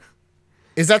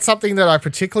 Is that something that I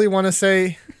particularly want to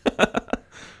see?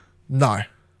 No.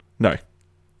 No.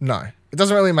 It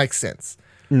doesn't really make sense.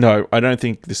 No, I don't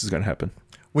think this is going to happen.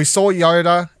 We saw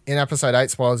Yoda in episode 8.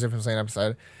 Spoilers if you've seen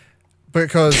episode.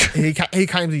 Because he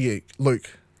came to you, Luke.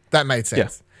 That made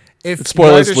sense. Yeah. If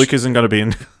Spoilers, Yoda Luke isn't going to be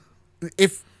in.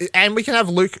 And we can have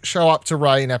Luke show up to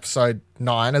Rey in episode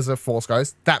 9 as a Force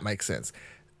Ghost. That makes sense.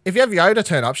 If you have Yoda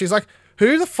turn up, she's like,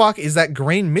 who the fuck is that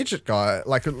green midget guy,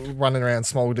 like, running around,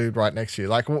 small dude right next to you?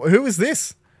 Like, who is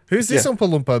this? Who's this Oompa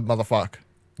Loompa motherfucker?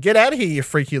 Get out of here, you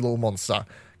freaky little monster.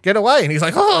 Get away. And he's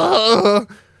like, oh.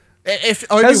 If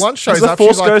Obi-Wan shows has the up,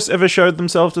 Force she's like, Ghost ever showed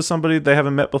themselves to somebody they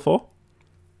haven't met before?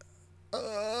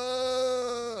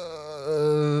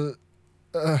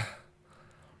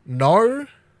 No.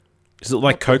 Is it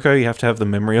like Coco? You have to have the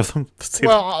memory of them.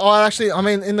 Well, actually, I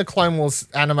mean, in the Clone Wars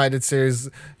animated series,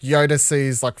 Yoda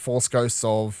sees like Force ghosts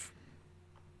of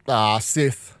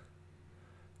Sith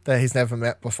that he's never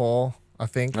met before, I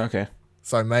think. Okay.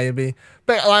 So maybe,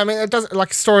 but I mean, it doesn't,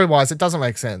 like, story wise, it doesn't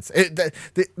make sense.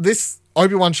 This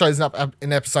Obi-Wan shows up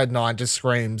in episode 9, just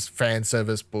screams fan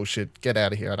service bullshit. Get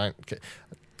out of here! I don't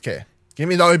care. Give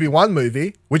me the Obi-Wan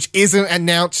movie, which isn't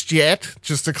announced yet.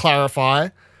 Just to clarify,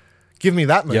 give me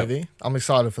that movie. Yep. I'm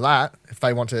excited for that. If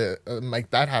they want to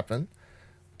make that happen,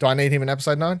 do I need him in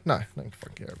episode 9? No, I don't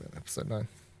fucking care about episode 9.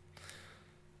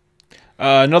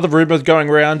 Another rumor going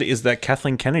around is that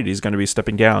Kathleen Kennedy is going to be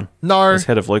stepping down. No, as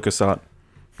head of LucasArts.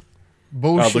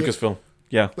 Bullshit. Lucasfilm.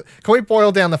 Yeah. Can we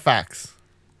boil down the facts?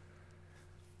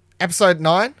 Episode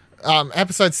 9,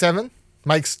 episode 7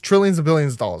 makes trillions of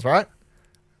billions of dollars, right?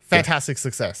 Fantastic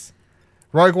success.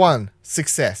 Rogue One,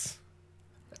 success.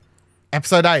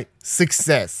 Episode 8,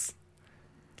 success.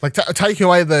 Like, take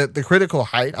away the critical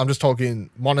hate. I'm just talking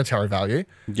monetary value.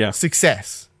 Yeah.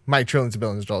 Success. Made trillions of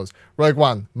billions of dollars. Rogue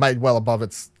One made well above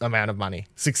its amount of money.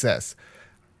 Success.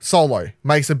 Solo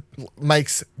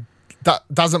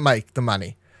doesn't make the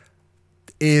money.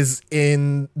 Is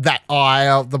in that eye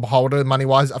of the beholder,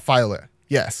 money-wise, a failure.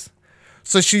 Yes.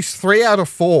 So she's 3 out of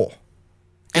 4.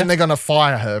 And they're going to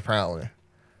fire her, apparently.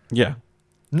 Yeah.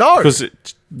 No. Because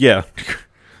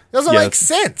Doesn't make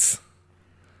sense.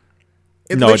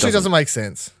 It literally doesn't make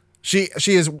sense. She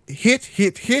is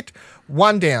hit,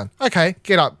 one down. Okay,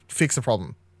 get up, fix the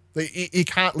problem. You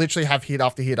can't literally have hit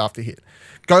after hit after hit.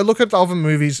 Go look at the other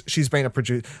movies she's been a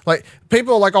producer. Like,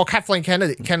 people are like, oh, Kathleen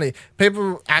Kennedy.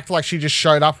 People act like she just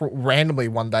showed up randomly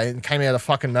one day and came out of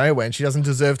fucking nowhere and she doesn't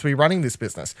deserve to be running this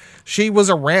business. She was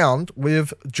around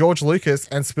with George Lucas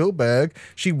and Spielberg.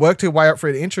 She worked her way up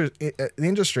through the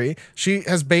industry. She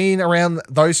has been around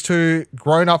those two,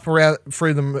 grown up around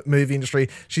through the movie industry.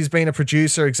 She's been a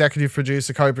producer, executive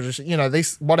producer, co-producer,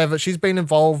 whatever. She's been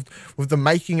involved with the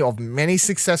making of many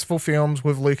successful films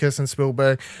with Lucas and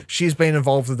Spielberg. She's been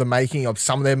involved with the making of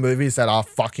some of their movies that are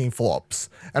fucking flops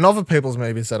and other people's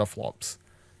movies that are flops.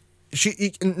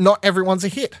 Not everyone's a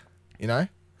hit,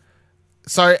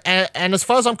 So, and as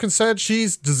far as I'm concerned, she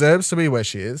deserves to be where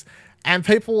she is. And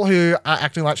people who are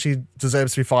acting like she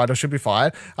deserves to be fired or should be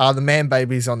fired are the man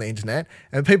babies on the internet.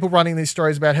 And people running these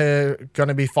stories about her going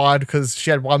to be fired because she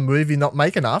had one movie not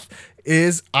make enough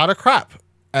is utter crap.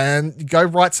 And go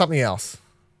write something else.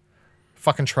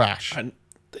 Fucking trash. And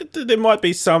there might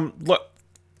be some... Look,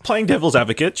 playing devil's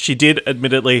advocate, she did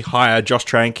admittedly hire Josh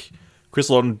Trank Chris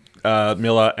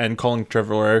Lord-Miller, and Colin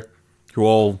Trevorrow, who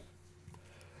all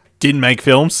didn't make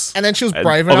films. And then she was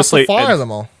brave enough to fire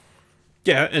them all.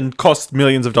 Yeah, and cost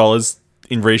millions of dollars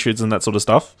in reshoots and that sort of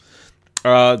stuff.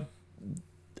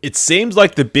 It seems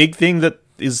like the big thing that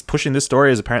is pushing this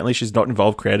story is apparently she's not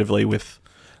involved creatively with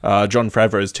Jon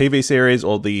Favreau's TV series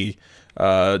or the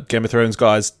Game of Thrones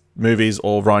guys' movies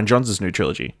or Rian Johnson's new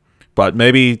trilogy. But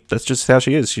maybe that's just how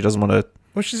she is. She doesn't want to...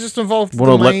 Well, she's just involved want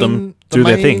to let them do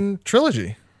their thing.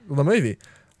 Trilogy, the movie.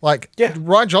 Like, yeah.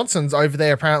 Rian Johnson's over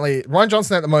there, apparently. Rian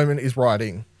Johnson at the moment is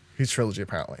writing his trilogy,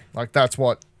 apparently. Like, that's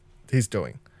what he's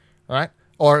doing, right?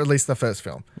 Or at least the first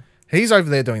film. He's over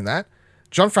there doing that.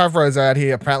 Jon Favreau's out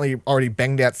here apparently already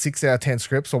banged out 6 out of 10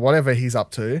 scripts or whatever he's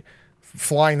up to,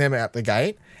 flying them out the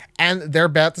gate. And they're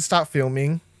about to start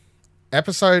filming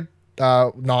episode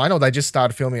 9, or they just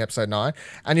started filming episode 9.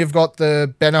 And you've got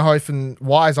the Benioff and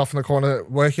Wise off in the corner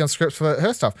working on scripts for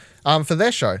her stuff, for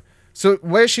their show. So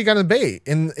where's she going to be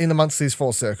in amongst these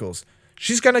 4 circles?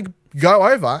 She's going to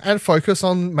go over and focus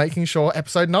on making sure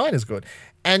episode 9 is good.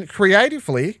 And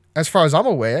creatively, as far as I'm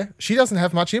aware, she doesn't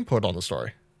have much input on the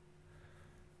story.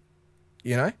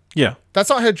 You know? Yeah. That's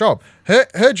not her job.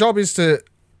 Her job is to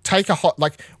take a hot...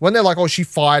 Like, when they're like, oh, she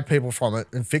fired people from it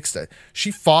and fixed it.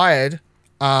 She fired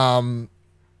Chris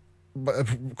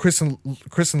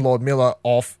and Lord Miller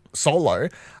off Solo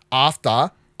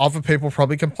after other people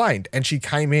probably complained. And she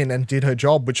came in and did her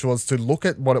job, which was to look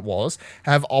at what it was,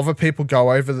 have other people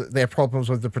go over their problems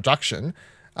with the production,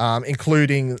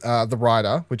 including the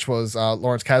writer, which was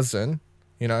Lawrence Kasdan.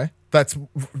 You know, that's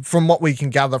from what we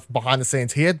can gather behind the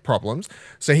scenes. He had problems.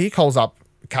 So he calls up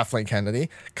Kathleen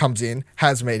Kennedy, comes in,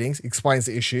 has meetings, explains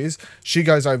the issues. She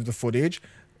goes over the footage,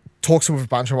 talks with a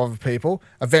bunch of other people,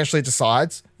 eventually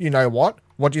decides, you know what?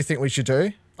 What do you think we should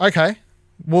do? Okay,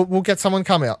 we'll get someone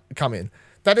come in.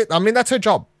 That's her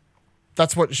job.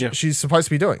 That's what she's supposed to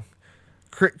be doing.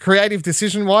 Creative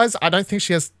decision wise, I don't think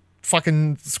she has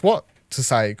fucking squat to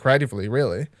say creatively,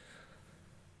 really.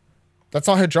 That's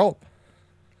not her job.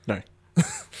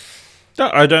 No,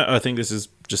 I don't. I think this is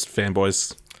just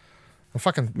fanboys.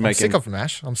 I'm sick of them,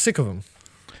 Ash. I'm sick of them.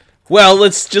 Well,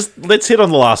 let's hit on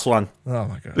the last one. Oh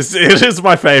my god, it is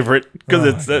my favorite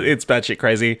because it's batshit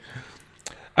crazy.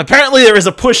 Apparently, there is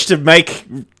a push to make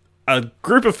a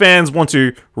group of fans want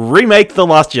to remake The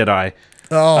Last Jedi.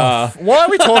 Why are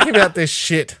we talking about this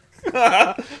shit?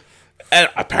 And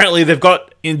apparently, they've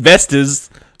got investors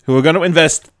who are going to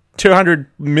invest $200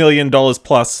 million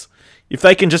plus if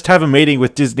they can just have a meeting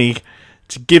with Disney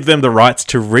to give them the rights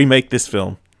to remake this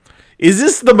film. Is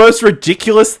this the most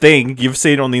ridiculous thing you've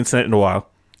seen on the internet in a while?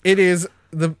 It is.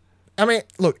 Look,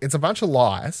 it's a bunch of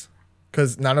lies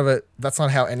because that's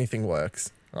not how anything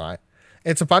works, right?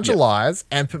 It's a bunch of lies,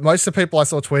 and most of the people I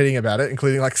saw tweeting about it,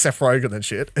 including like Seth Rogen and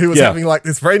shit, who was having like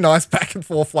this very nice back and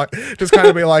forth, like just kind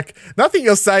of be like, nothing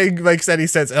you're saying makes any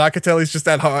sense, and I could tell he's just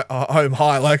at home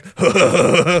high, like,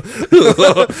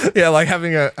 yeah, like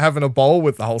having a bowl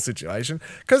with the whole situation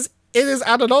because it is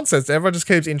utter nonsense. Everyone just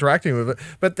keeps interacting with it,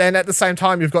 but then at the same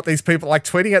time, you've got these people like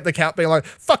tweeting at the account, being like,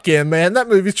 "Fuck yeah, man, that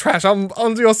movie's trash. I'm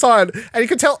on your side," and you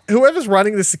can tell whoever's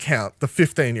running this account, the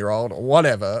 15-year-old or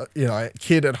whatever,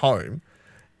 kid at home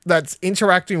that's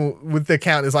interacting with the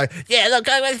account is like, yeah, look,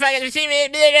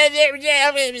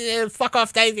 fuck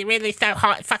off, Daisy Ridley's so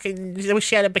hot, fucking wish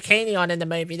she had a bikini on in the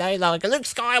movie, though, like Luke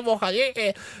Skywalker,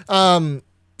 yeah.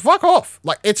 Fuck off.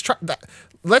 Like,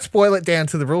 let's boil it down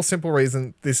to the real simple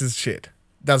reason this is shit.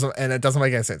 It doesn't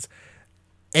make any sense.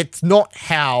 It's not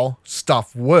how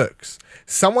stuff works.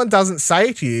 Someone doesn't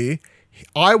say to you,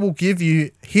 I will give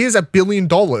you, here's $1 billion,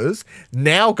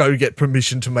 now go get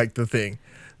permission to make the thing.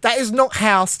 That is not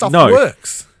how stuff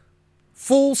works.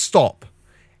 Full stop.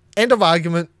 End of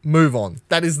argument, move on.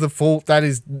 That is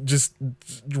just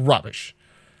rubbish.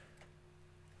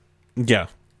 Yeah.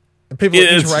 And people are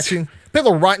interacting.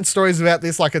 People are writing stories about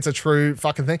this like it's a true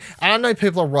fucking thing. And I know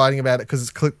people are writing about it because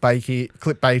it's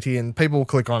clickbaity, and people will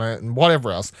click on it and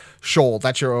whatever else. Sure,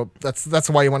 that's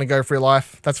the way you want to go for your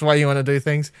life. That's the way you want to do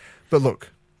things. But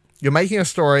look, you're making a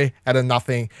story out of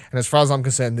nothing, and as far as I'm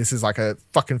concerned, this is like a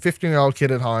fucking 15-year-old kid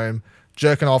at home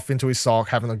jerking off into his sock,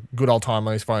 having a good old time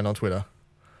on his phone on Twitter.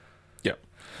 Yep.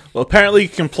 Well, apparently you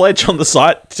can pledge on the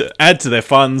site to add to their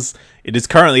funds. It is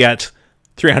currently at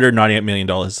 $398 million.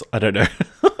 I don't know.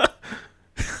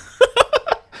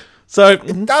 So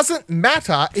it doesn't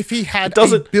matter if he had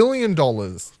 $1 billion.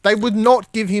 They would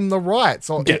not give him the rights.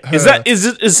 Or is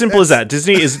it as simple as that?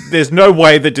 There's no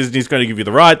way that Disney's going to give you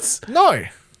the rights. No.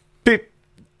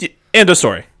 End of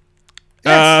story.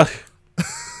 Yes.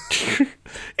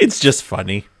 It's just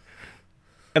funny.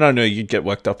 and I know you'd get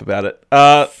worked up about it.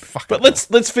 But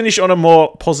let's finish on a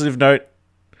more positive note.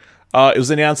 It was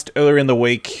announced earlier in the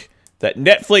week that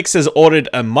Netflix has ordered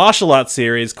a martial arts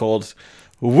series called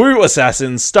Wu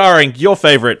Assassins, starring your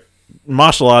favorite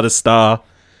martial artist star,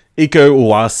 Iko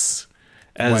Uwais,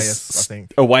 as I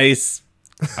think. Uwais.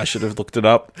 I should have looked it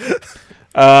up.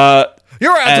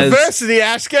 You're at diversity,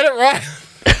 Ash. Get it right.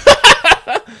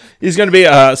 He's going to be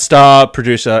a star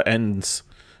producer and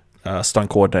stunt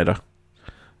coordinator.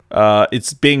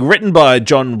 It's being written by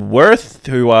John Wirth,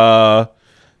 who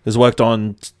has worked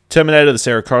on Terminator, The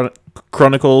Sarah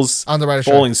Chronicles, Underrated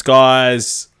Falling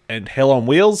Skies, and Hell on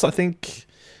Wheels, I think.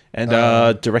 And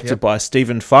directed by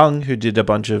Stephen Fung, who did a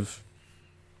bunch of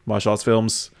martial arts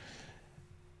films.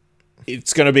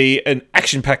 It's going to be an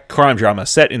action-packed crime drama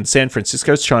set in San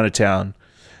Francisco's Chinatown.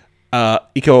 Iko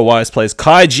Uwais plays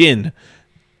Kai Jin,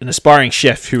 an aspiring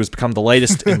chef who has become the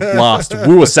latest and last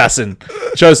Wu assassin,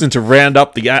 chosen to round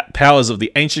up the powers of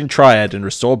the ancient triad and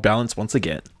restore balance once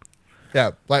again.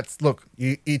 Yeah, let's look.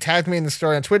 You tagged me in the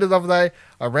story on Twitter the other day.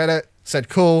 I read it, said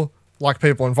cool, like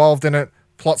people involved in it.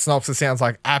 Plot synopsis sounds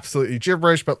like absolutely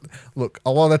gibberish, but look, a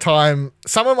lot of the time,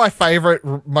 some of my favorite,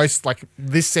 most like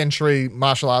this century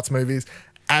martial arts movies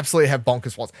absolutely have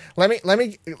bonkers plots. Let me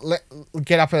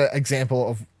get up an example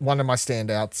of one of my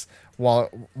standouts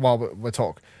while we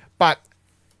talk. But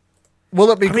will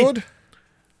it be good?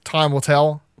 Time will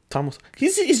tell.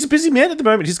 He's a busy man at the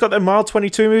moment. He's got that Mile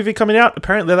 22 movie coming out.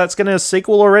 Apparently, that's going to a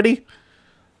sequel already.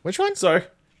 Which one? So,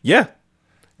 yeah.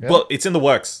 Well, it's in the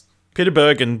works. Peter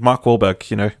Berg and Mark Wahlberg,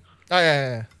 you know. Oh,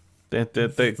 yeah. They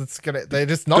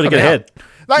just knock them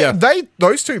out.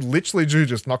 Those two literally do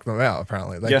just knock them out,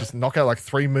 apparently. They just knock out like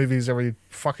 3 movies every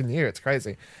fucking year. It's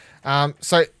crazy.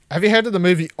 So, have you heard of the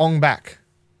movie Ong Bak?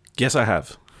 Yes, I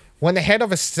have. When the head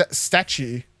of a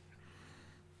statue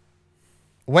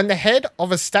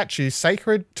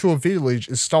sacred to a village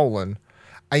is stolen,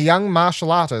 a young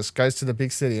martial artist goes to the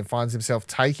big city and finds himself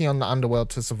taking on the underworld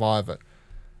to survive it.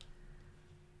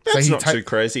 That's not too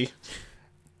crazy.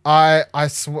 I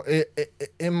swear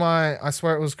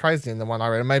it was crazy in the one I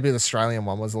read. Maybe the Australian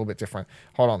one was a little bit different.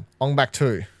 Hold on, Ong Bak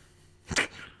 2.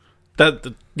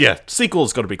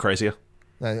 Sequel's got to be crazier.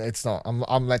 No, it's not.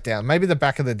 I'm let down. Maybe the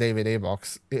back of the DVD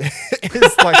box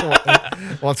is like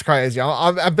what's crazy.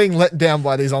 I'm being let down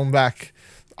by these Ong Bak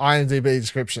IMDb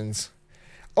descriptions.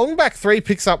 Ong Bak 3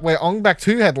 picks up where Ong Bak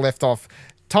 2 had left off.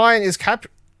 Tyan is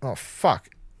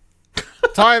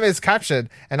Tyan is captured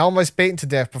and almost beaten to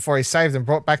death before he's saved and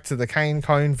brought back to the Cane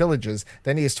Cone villagers.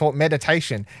 Then he is taught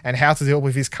meditation and how to deal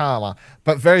with his karma.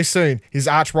 But very soon, his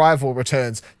arch rival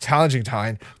returns, challenging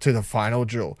Tyan to the final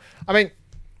duel. I mean,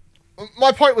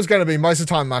 my point was going to be most of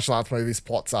the time martial arts movies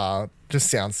plots just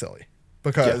sound silly.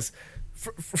 Because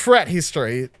throughout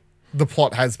history, the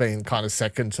plot has been kind of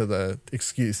second to the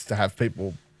excuse to have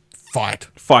people fight.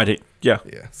 Fight it, yeah.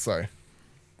 Yeah, so...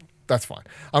 that's fine.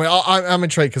 I mean, I'm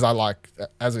intrigued because I like,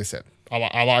 as we said,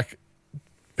 I like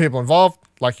people involved,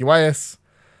 like UAS.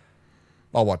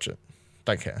 I'll watch it.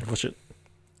 Don't care. Watch it.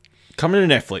 Coming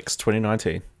to Netflix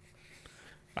 2019,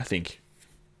 I think.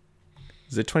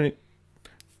 Is it 20?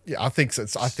 Yeah, I think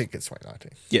it's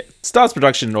 2019. Yeah, it starts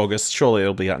production in August. Surely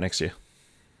it'll be out next year.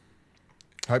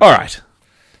 All right.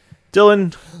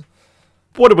 Dylan,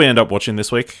 what did we end up watching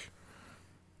this week?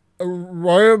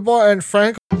 Robot and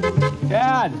Frank.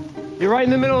 Dad, you're right in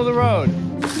the middle of the road.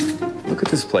 Look at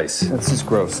this place. This is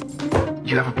gross.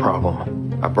 You have a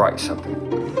problem. I brought you something.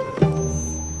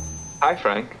 Hi,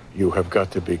 Frank. You have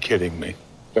got to be kidding me.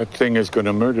 That thing is going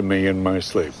to murder me in my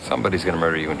sleep. Somebody's going to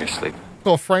murder you in your sleep.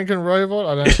 Or Frank and Robot?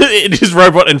 I don't know. It is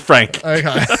Robot and Frank. Okay.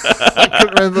 I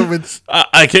couldn't remember which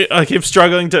I keep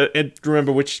struggling to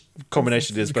remember which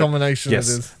combination it is. combination yes,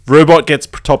 it is. Robot gets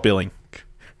top billing.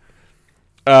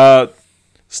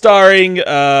 Starring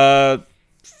Frank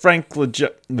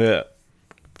Langella?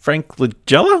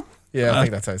 Yeah, I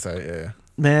think that's how you say it, yeah.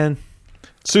 Man.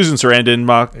 Susan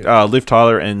Sarandon, Liv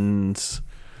Tyler, and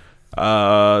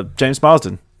James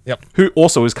Marsden. Yep. Who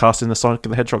also is cast in the Sonic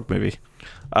the Hedgehog movie.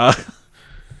 And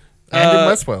in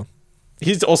Westworld.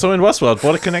 He's also in Westworld.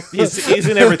 What a connect! He's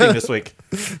in everything this week.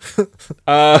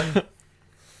 So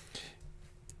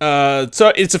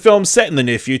it's a film set in the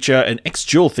near future. An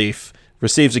ex-jewel thief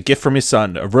receives a gift from his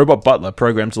son, a robot butler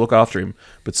programmed to look after him.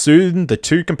 But soon, the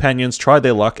two companions try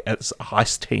their luck as a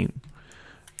heist team.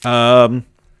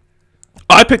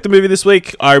 I picked the movie this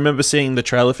week. I remember seeing the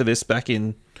trailer for this back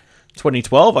in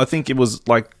 2012. I think it was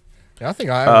like... Yeah, I think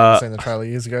I have seen the trailer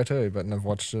years ago too, but never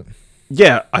watched it.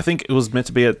 Yeah, I think it was meant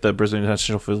to be at the Brisbane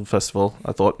International Film Festival.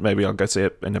 I thought maybe I'll go see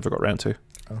it and never got around to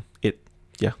it.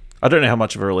 Yeah. I don't know how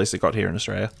much of a release it got here in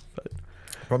Australia. But,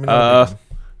 probably not.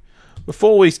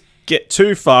 before we get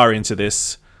too far into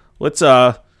this, let's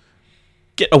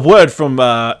get a word from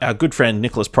our good friend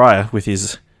Nicholas Pryor with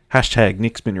his hashtag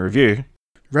Nick's Mini Review.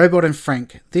 Robot and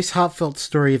Frank, this heartfelt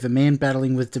story of a man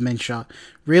battling with dementia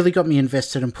really got me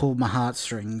invested and pulled my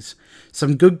heartstrings.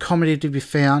 Some good comedy to be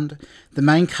found. The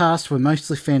main cast were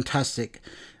mostly fantastic.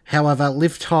 However,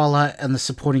 Liv Tyler and the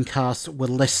supporting cast were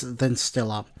less than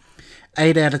stellar.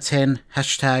 8 out of 10,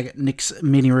 hashtag Nick's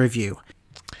Mini Review.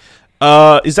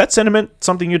 Is that sentiment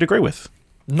something you'd agree with?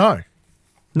 No.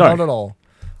 No. Not at all.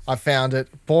 I found it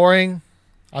boring.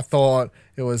 I thought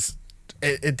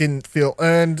it didn't feel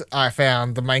earned. I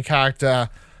found the main character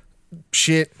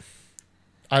shit.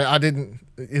 I didn't.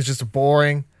 It was just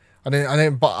boring. I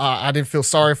didn't feel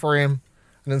sorry for him.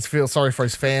 I didn't feel sorry for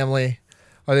his family.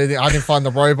 I didn't find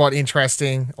the robot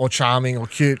interesting or charming or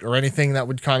cute or anything that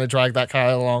would kind of drag that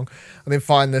character along. I didn't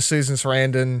find the Susan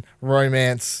Sarandon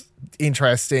romance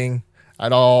interesting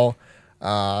at all.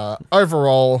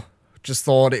 Overall, just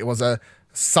thought it was a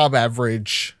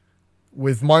sub-average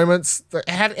with moments. It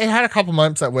had a couple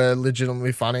moments that were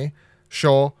legitimately funny,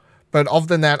 sure. But other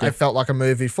than that, it felt like a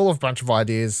movie full of a bunch of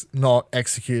ideas, not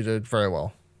executed very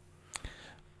well.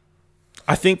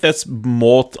 I think that's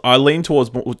more... I lean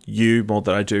towards you more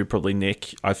than I do probably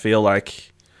Nick. I feel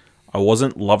like I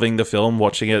wasn't loving the film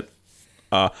watching it.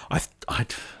 Like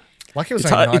it was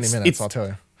only 90 minutes, I'll tell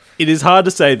you. It is hard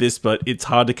to say this, but it's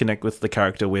hard to connect with the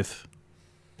character with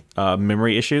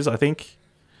memory issues, I think.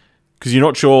 Because you're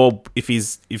not sure if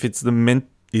it's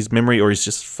his memory or he's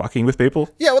just fucking with people.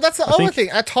 Yeah, well, that's the other thing.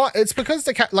 At times, it's because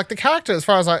the character, as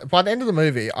far as by the end of the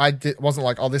movie, wasn't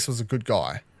like, oh, this was a good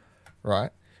guy,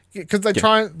 right? Because they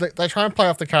try and play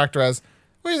off the character as,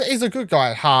 well, he's a good guy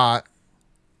at heart.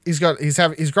 He's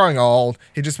growing old.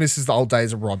 He just misses the old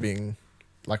days of robbing,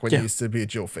 like when he used to be a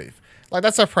jewel thief. Like,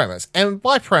 that's our premise. And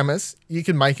by premise, you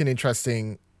can make an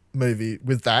interesting movie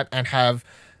with that and have.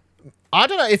 I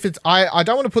don't know if it's. I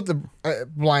don't want to put the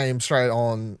blame straight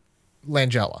on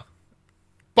Langella,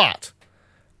 but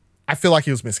I feel like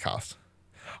he was miscast.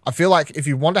 I feel like if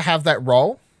you want to have that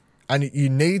role and you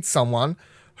need someone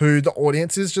who the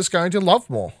audience is just going to love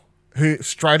more, who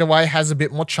straight away has a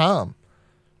bit more charm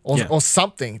or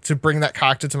something to bring that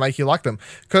character to make you like them.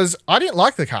 Because I didn't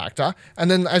like the character. And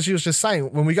then, as you was just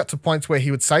saying, when we got to points where he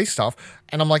would say stuff,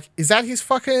 and I'm like, is that his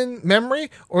fucking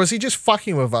memory? Or is he just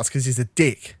fucking with us because he's a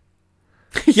dick?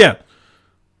 Yeah.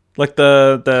 Like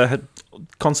the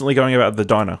constantly going about the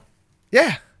diner.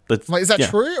 Yeah. Like, is that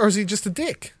true? Or is he just a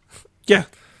dick? Yeah.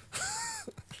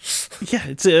 Yeah,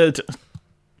 it's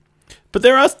but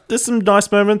there's some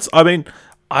nice moments. I mean,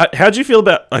 how do you feel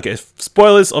about... Okay,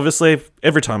 spoilers, obviously.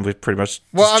 Every time we pretty much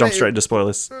jump straight into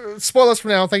spoilers. Spoilers for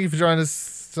now. Thank you for joining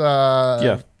us.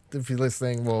 If you're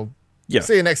listening, we'll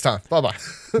see you next time. Bye-bye.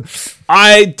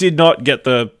 I did not get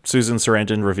the Susan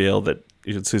Sarandon reveal that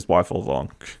it's his wife all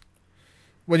along.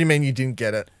 What do you mean you didn't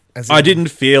get it? I didn't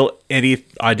feel any...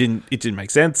 It didn't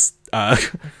make sense. Why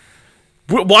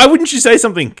wouldn't you say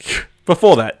something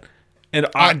before that? And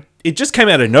it just came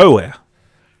out of nowhere.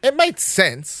 It made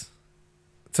sense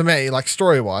to me, like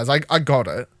story-wise. I got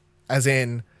it. As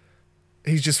in,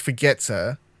 he just forgets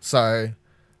her. So,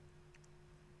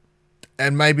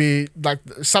 and maybe like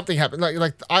something happened.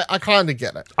 Like I kind of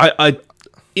get it. I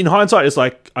in hindsight, it's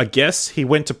like, I guess he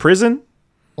went to prison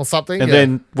or something, and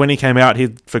then when he came out,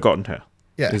 he'd forgotten her.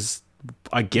 Yeah, is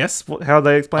I guess how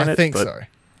they explain it. I think so.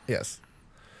 Yes.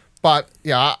 But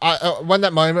yeah, when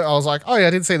that moment, I was like, oh yeah, I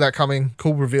didn't see that coming.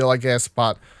 Cool reveal, I guess.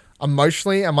 But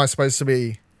emotionally, am I supposed to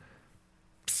be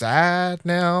sad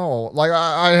now? Or like,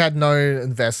 I had no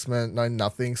investment, no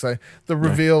nothing. So the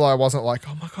reveal, I wasn't like,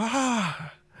 oh my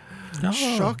God,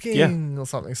 shocking or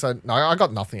something. So no, I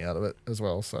got nothing out of it as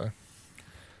well. So.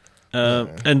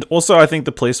 And also, I think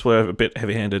the police were a bit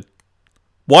heavy-handed.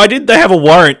 Why did they have a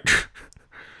warrant?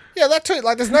 Yeah, that too.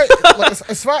 Like, there's no like,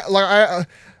 as far, like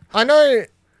I know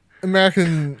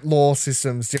American law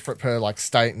system's different per like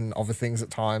state and other things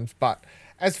at times, but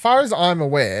as far as I'm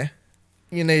aware,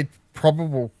 you need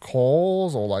probable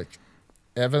cause or like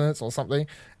evidence or something,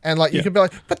 and like you could be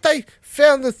like, but they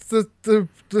found the stuff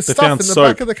in the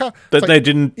back of the car, but like, they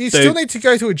didn't. You still need to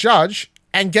go to a judge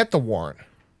and get the warrant.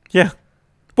 Yeah.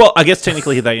 Well, I guess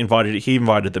technically he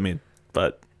invited them in,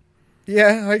 but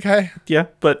yeah, okay, yeah,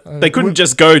 but they couldn't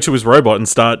just go to his robot and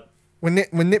start. We're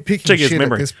nitpicking shit at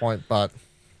this point, but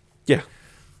yeah,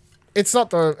 it's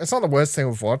not the worst thing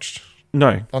we've watched.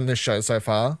 No, on this show so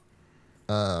far.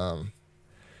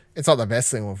 It's not the best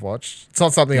thing we've watched. It's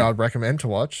not something I'd recommend to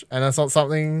watch, and it's not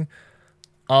something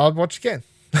I'd watch again.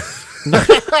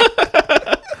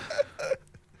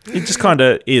 It just kind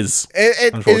of is.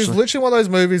 It is literally one of those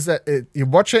movies that you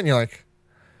watch it and you're like,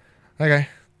 Okay,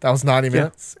 that was 90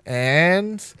 minutes.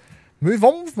 And move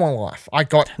on with my life. I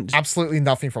got absolutely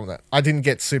nothing from that. I didn't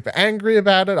get super angry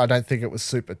about it. I don't think it was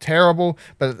super terrible.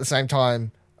 But at the same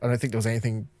time, I don't think there was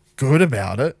anything good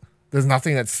about it. There's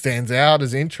nothing that stands out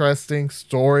as interesting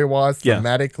story-wise,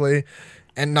 thematically.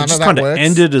 And none of that works. It just kind of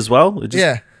ended as well. It just,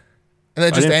 yeah. And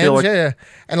it just ends, like... yeah.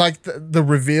 And like the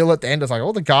reveal at the end is like,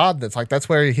 oh, the garden. It's like, that's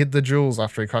where he hid the jewels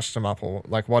after he crushed them up or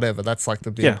like whatever. That's like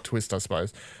the big twist, I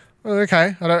suppose.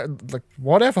 Okay. I don't, like,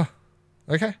 whatever.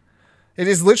 Okay. It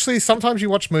is literally, sometimes you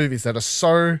watch movies that are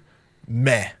so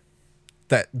meh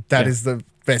that is the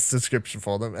best description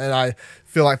for them. And I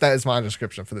feel like that is my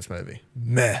description for this movie.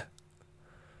 Meh.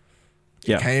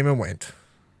 Yeah. Came and went.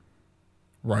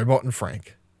 Robot and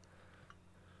Frank.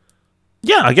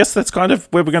 Yeah, I guess that's kind of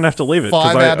where we're going to have to leave it.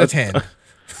 5 out of 10.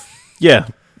 Yeah,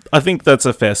 I think that's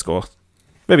a fair score.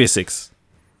 Maybe a 6.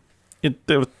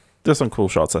 There's some cool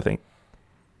shots, I think.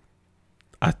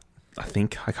 I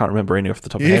think I can't remember any off the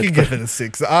top of my head. You can give it a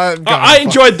 6. I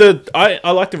enjoyed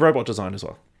I like the robot design as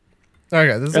well.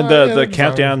 Okay, and the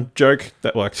countdown joke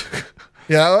that worked.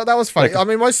 Yeah, that was funny. I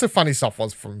mean, most of the funny stuff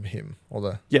was from him.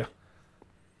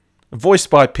 Voiced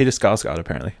by Peter Skarsgård,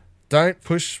 apparently. Don't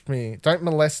push me. Don't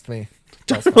molest me.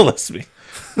 Don't molest me.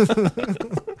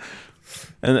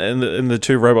 and the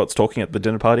two robots talking at the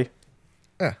dinner party.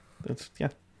 Yeah, that's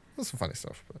some funny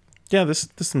stuff. But. Yeah, there's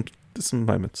some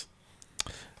moments.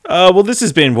 Well, this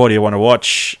has been What Do You Want to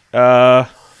Watch?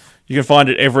 You can find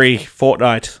it every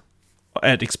fortnight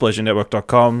at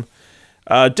explosionnetwork.com.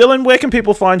 Dylan, where can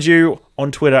people find you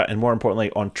on Twitter and more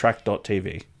importantly on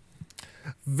track.tv?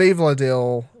 Viva la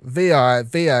Dil,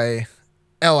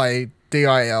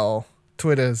 VIVALADIL,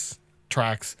 Twitter's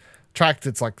Tracks. Tracked,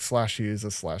 it's like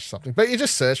 /user/something. But you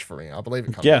just search for me. I believe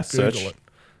it comes up. Google search. it.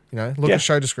 You know, look at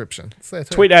show description. It's there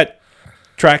too. Tweet at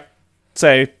Track.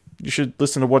 Say you should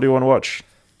listen to What Do You Want to Watch?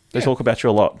 They talk about you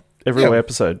a lot. Every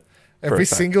episode. Every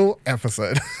single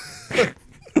episode.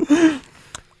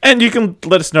 And you can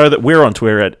let us know that we're on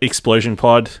Twitter at Explosion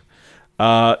Pod.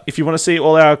 If you want to see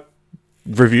all our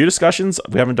review discussions,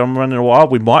 we haven't done one in a while.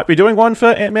 We might be doing one for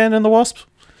Ant-Man and the Wasp.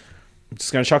 I'm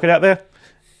just going to chuck it out there.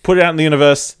 Put it out in the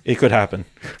universe. It could happen.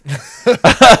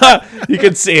 You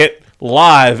can see it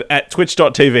live at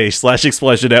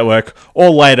twitch.tv/Explosion Network or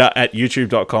later at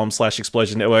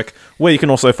youtube.com/Explosion Network, where you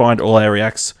can also find all our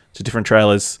reacts to different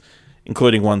trailers,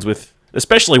 including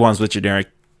especially ones with generic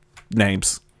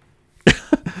names.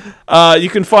 You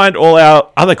can find all our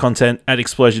other content at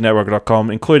explosionnetwork.com,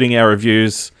 including our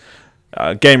reviews,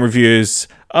 game reviews,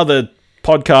 other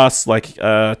podcasts like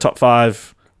Top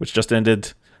 5, which just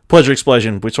ended, Pleasure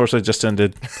Explosion, which also just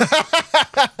ended.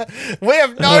 We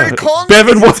have no content.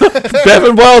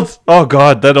 Bevan World. Oh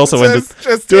God, that also ended.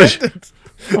 Just ended.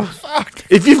 Fuck.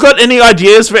 If you've got any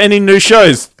ideas for any new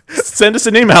shows, send us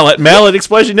an email at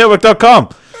mail@explosionnetwork.com.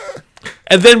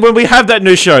 And then when we have that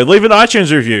new show, leave an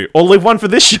iTunes review or leave one for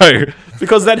this show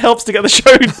because that helps to get the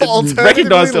show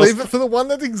recognized. Leave it for the one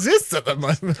that exists at the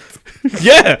moment.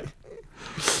 Yeah.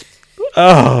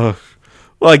 Oh.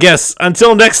 Well, I guess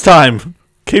until next time,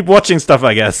 keep watching stuff,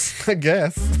 I guess. I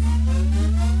guess.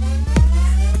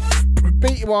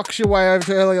 Beatbox your way over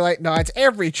to early late nights.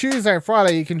 Every Tuesday and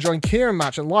Friday, you can join Kieran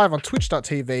Marchant live on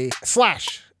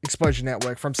twitch.tv/Explosion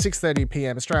Network from 6:30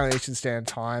 p.m. Australian Eastern Standard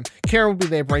Time. Kieran will be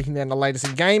there breaking down the latest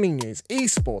in gaming news,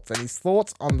 esports, and his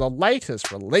thoughts on the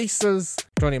latest releases.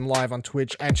 Join him live on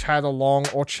Twitch and chat along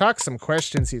or chuck some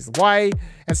questions his way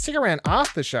and stick around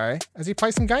after the show as he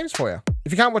plays some games for you.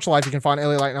 If you can't watch live, you can find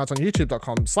Early Late Nights on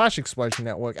youtube.com/Explosion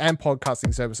Network and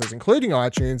podcasting services including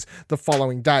iTunes the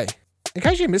following day. In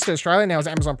case you missed it, Australia now has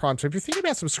Amazon Prime, so if you're thinking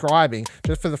about subscribing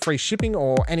just for the free shipping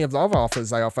or any of the other offers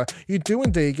they offer, you do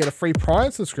indeed get a free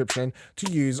Prime subscription to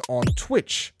use on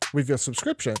Twitch with your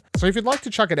subscription. So if you'd like to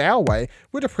chuck it our way,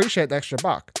 we'd appreciate the extra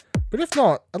buck. But if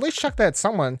not, at least chuck that at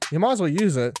someone. You might as well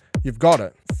use it. You've got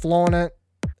it. Flaunt it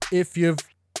if you've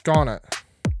got it.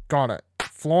 Got it.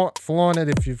 Flaunt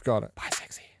it if you've got it. Bye.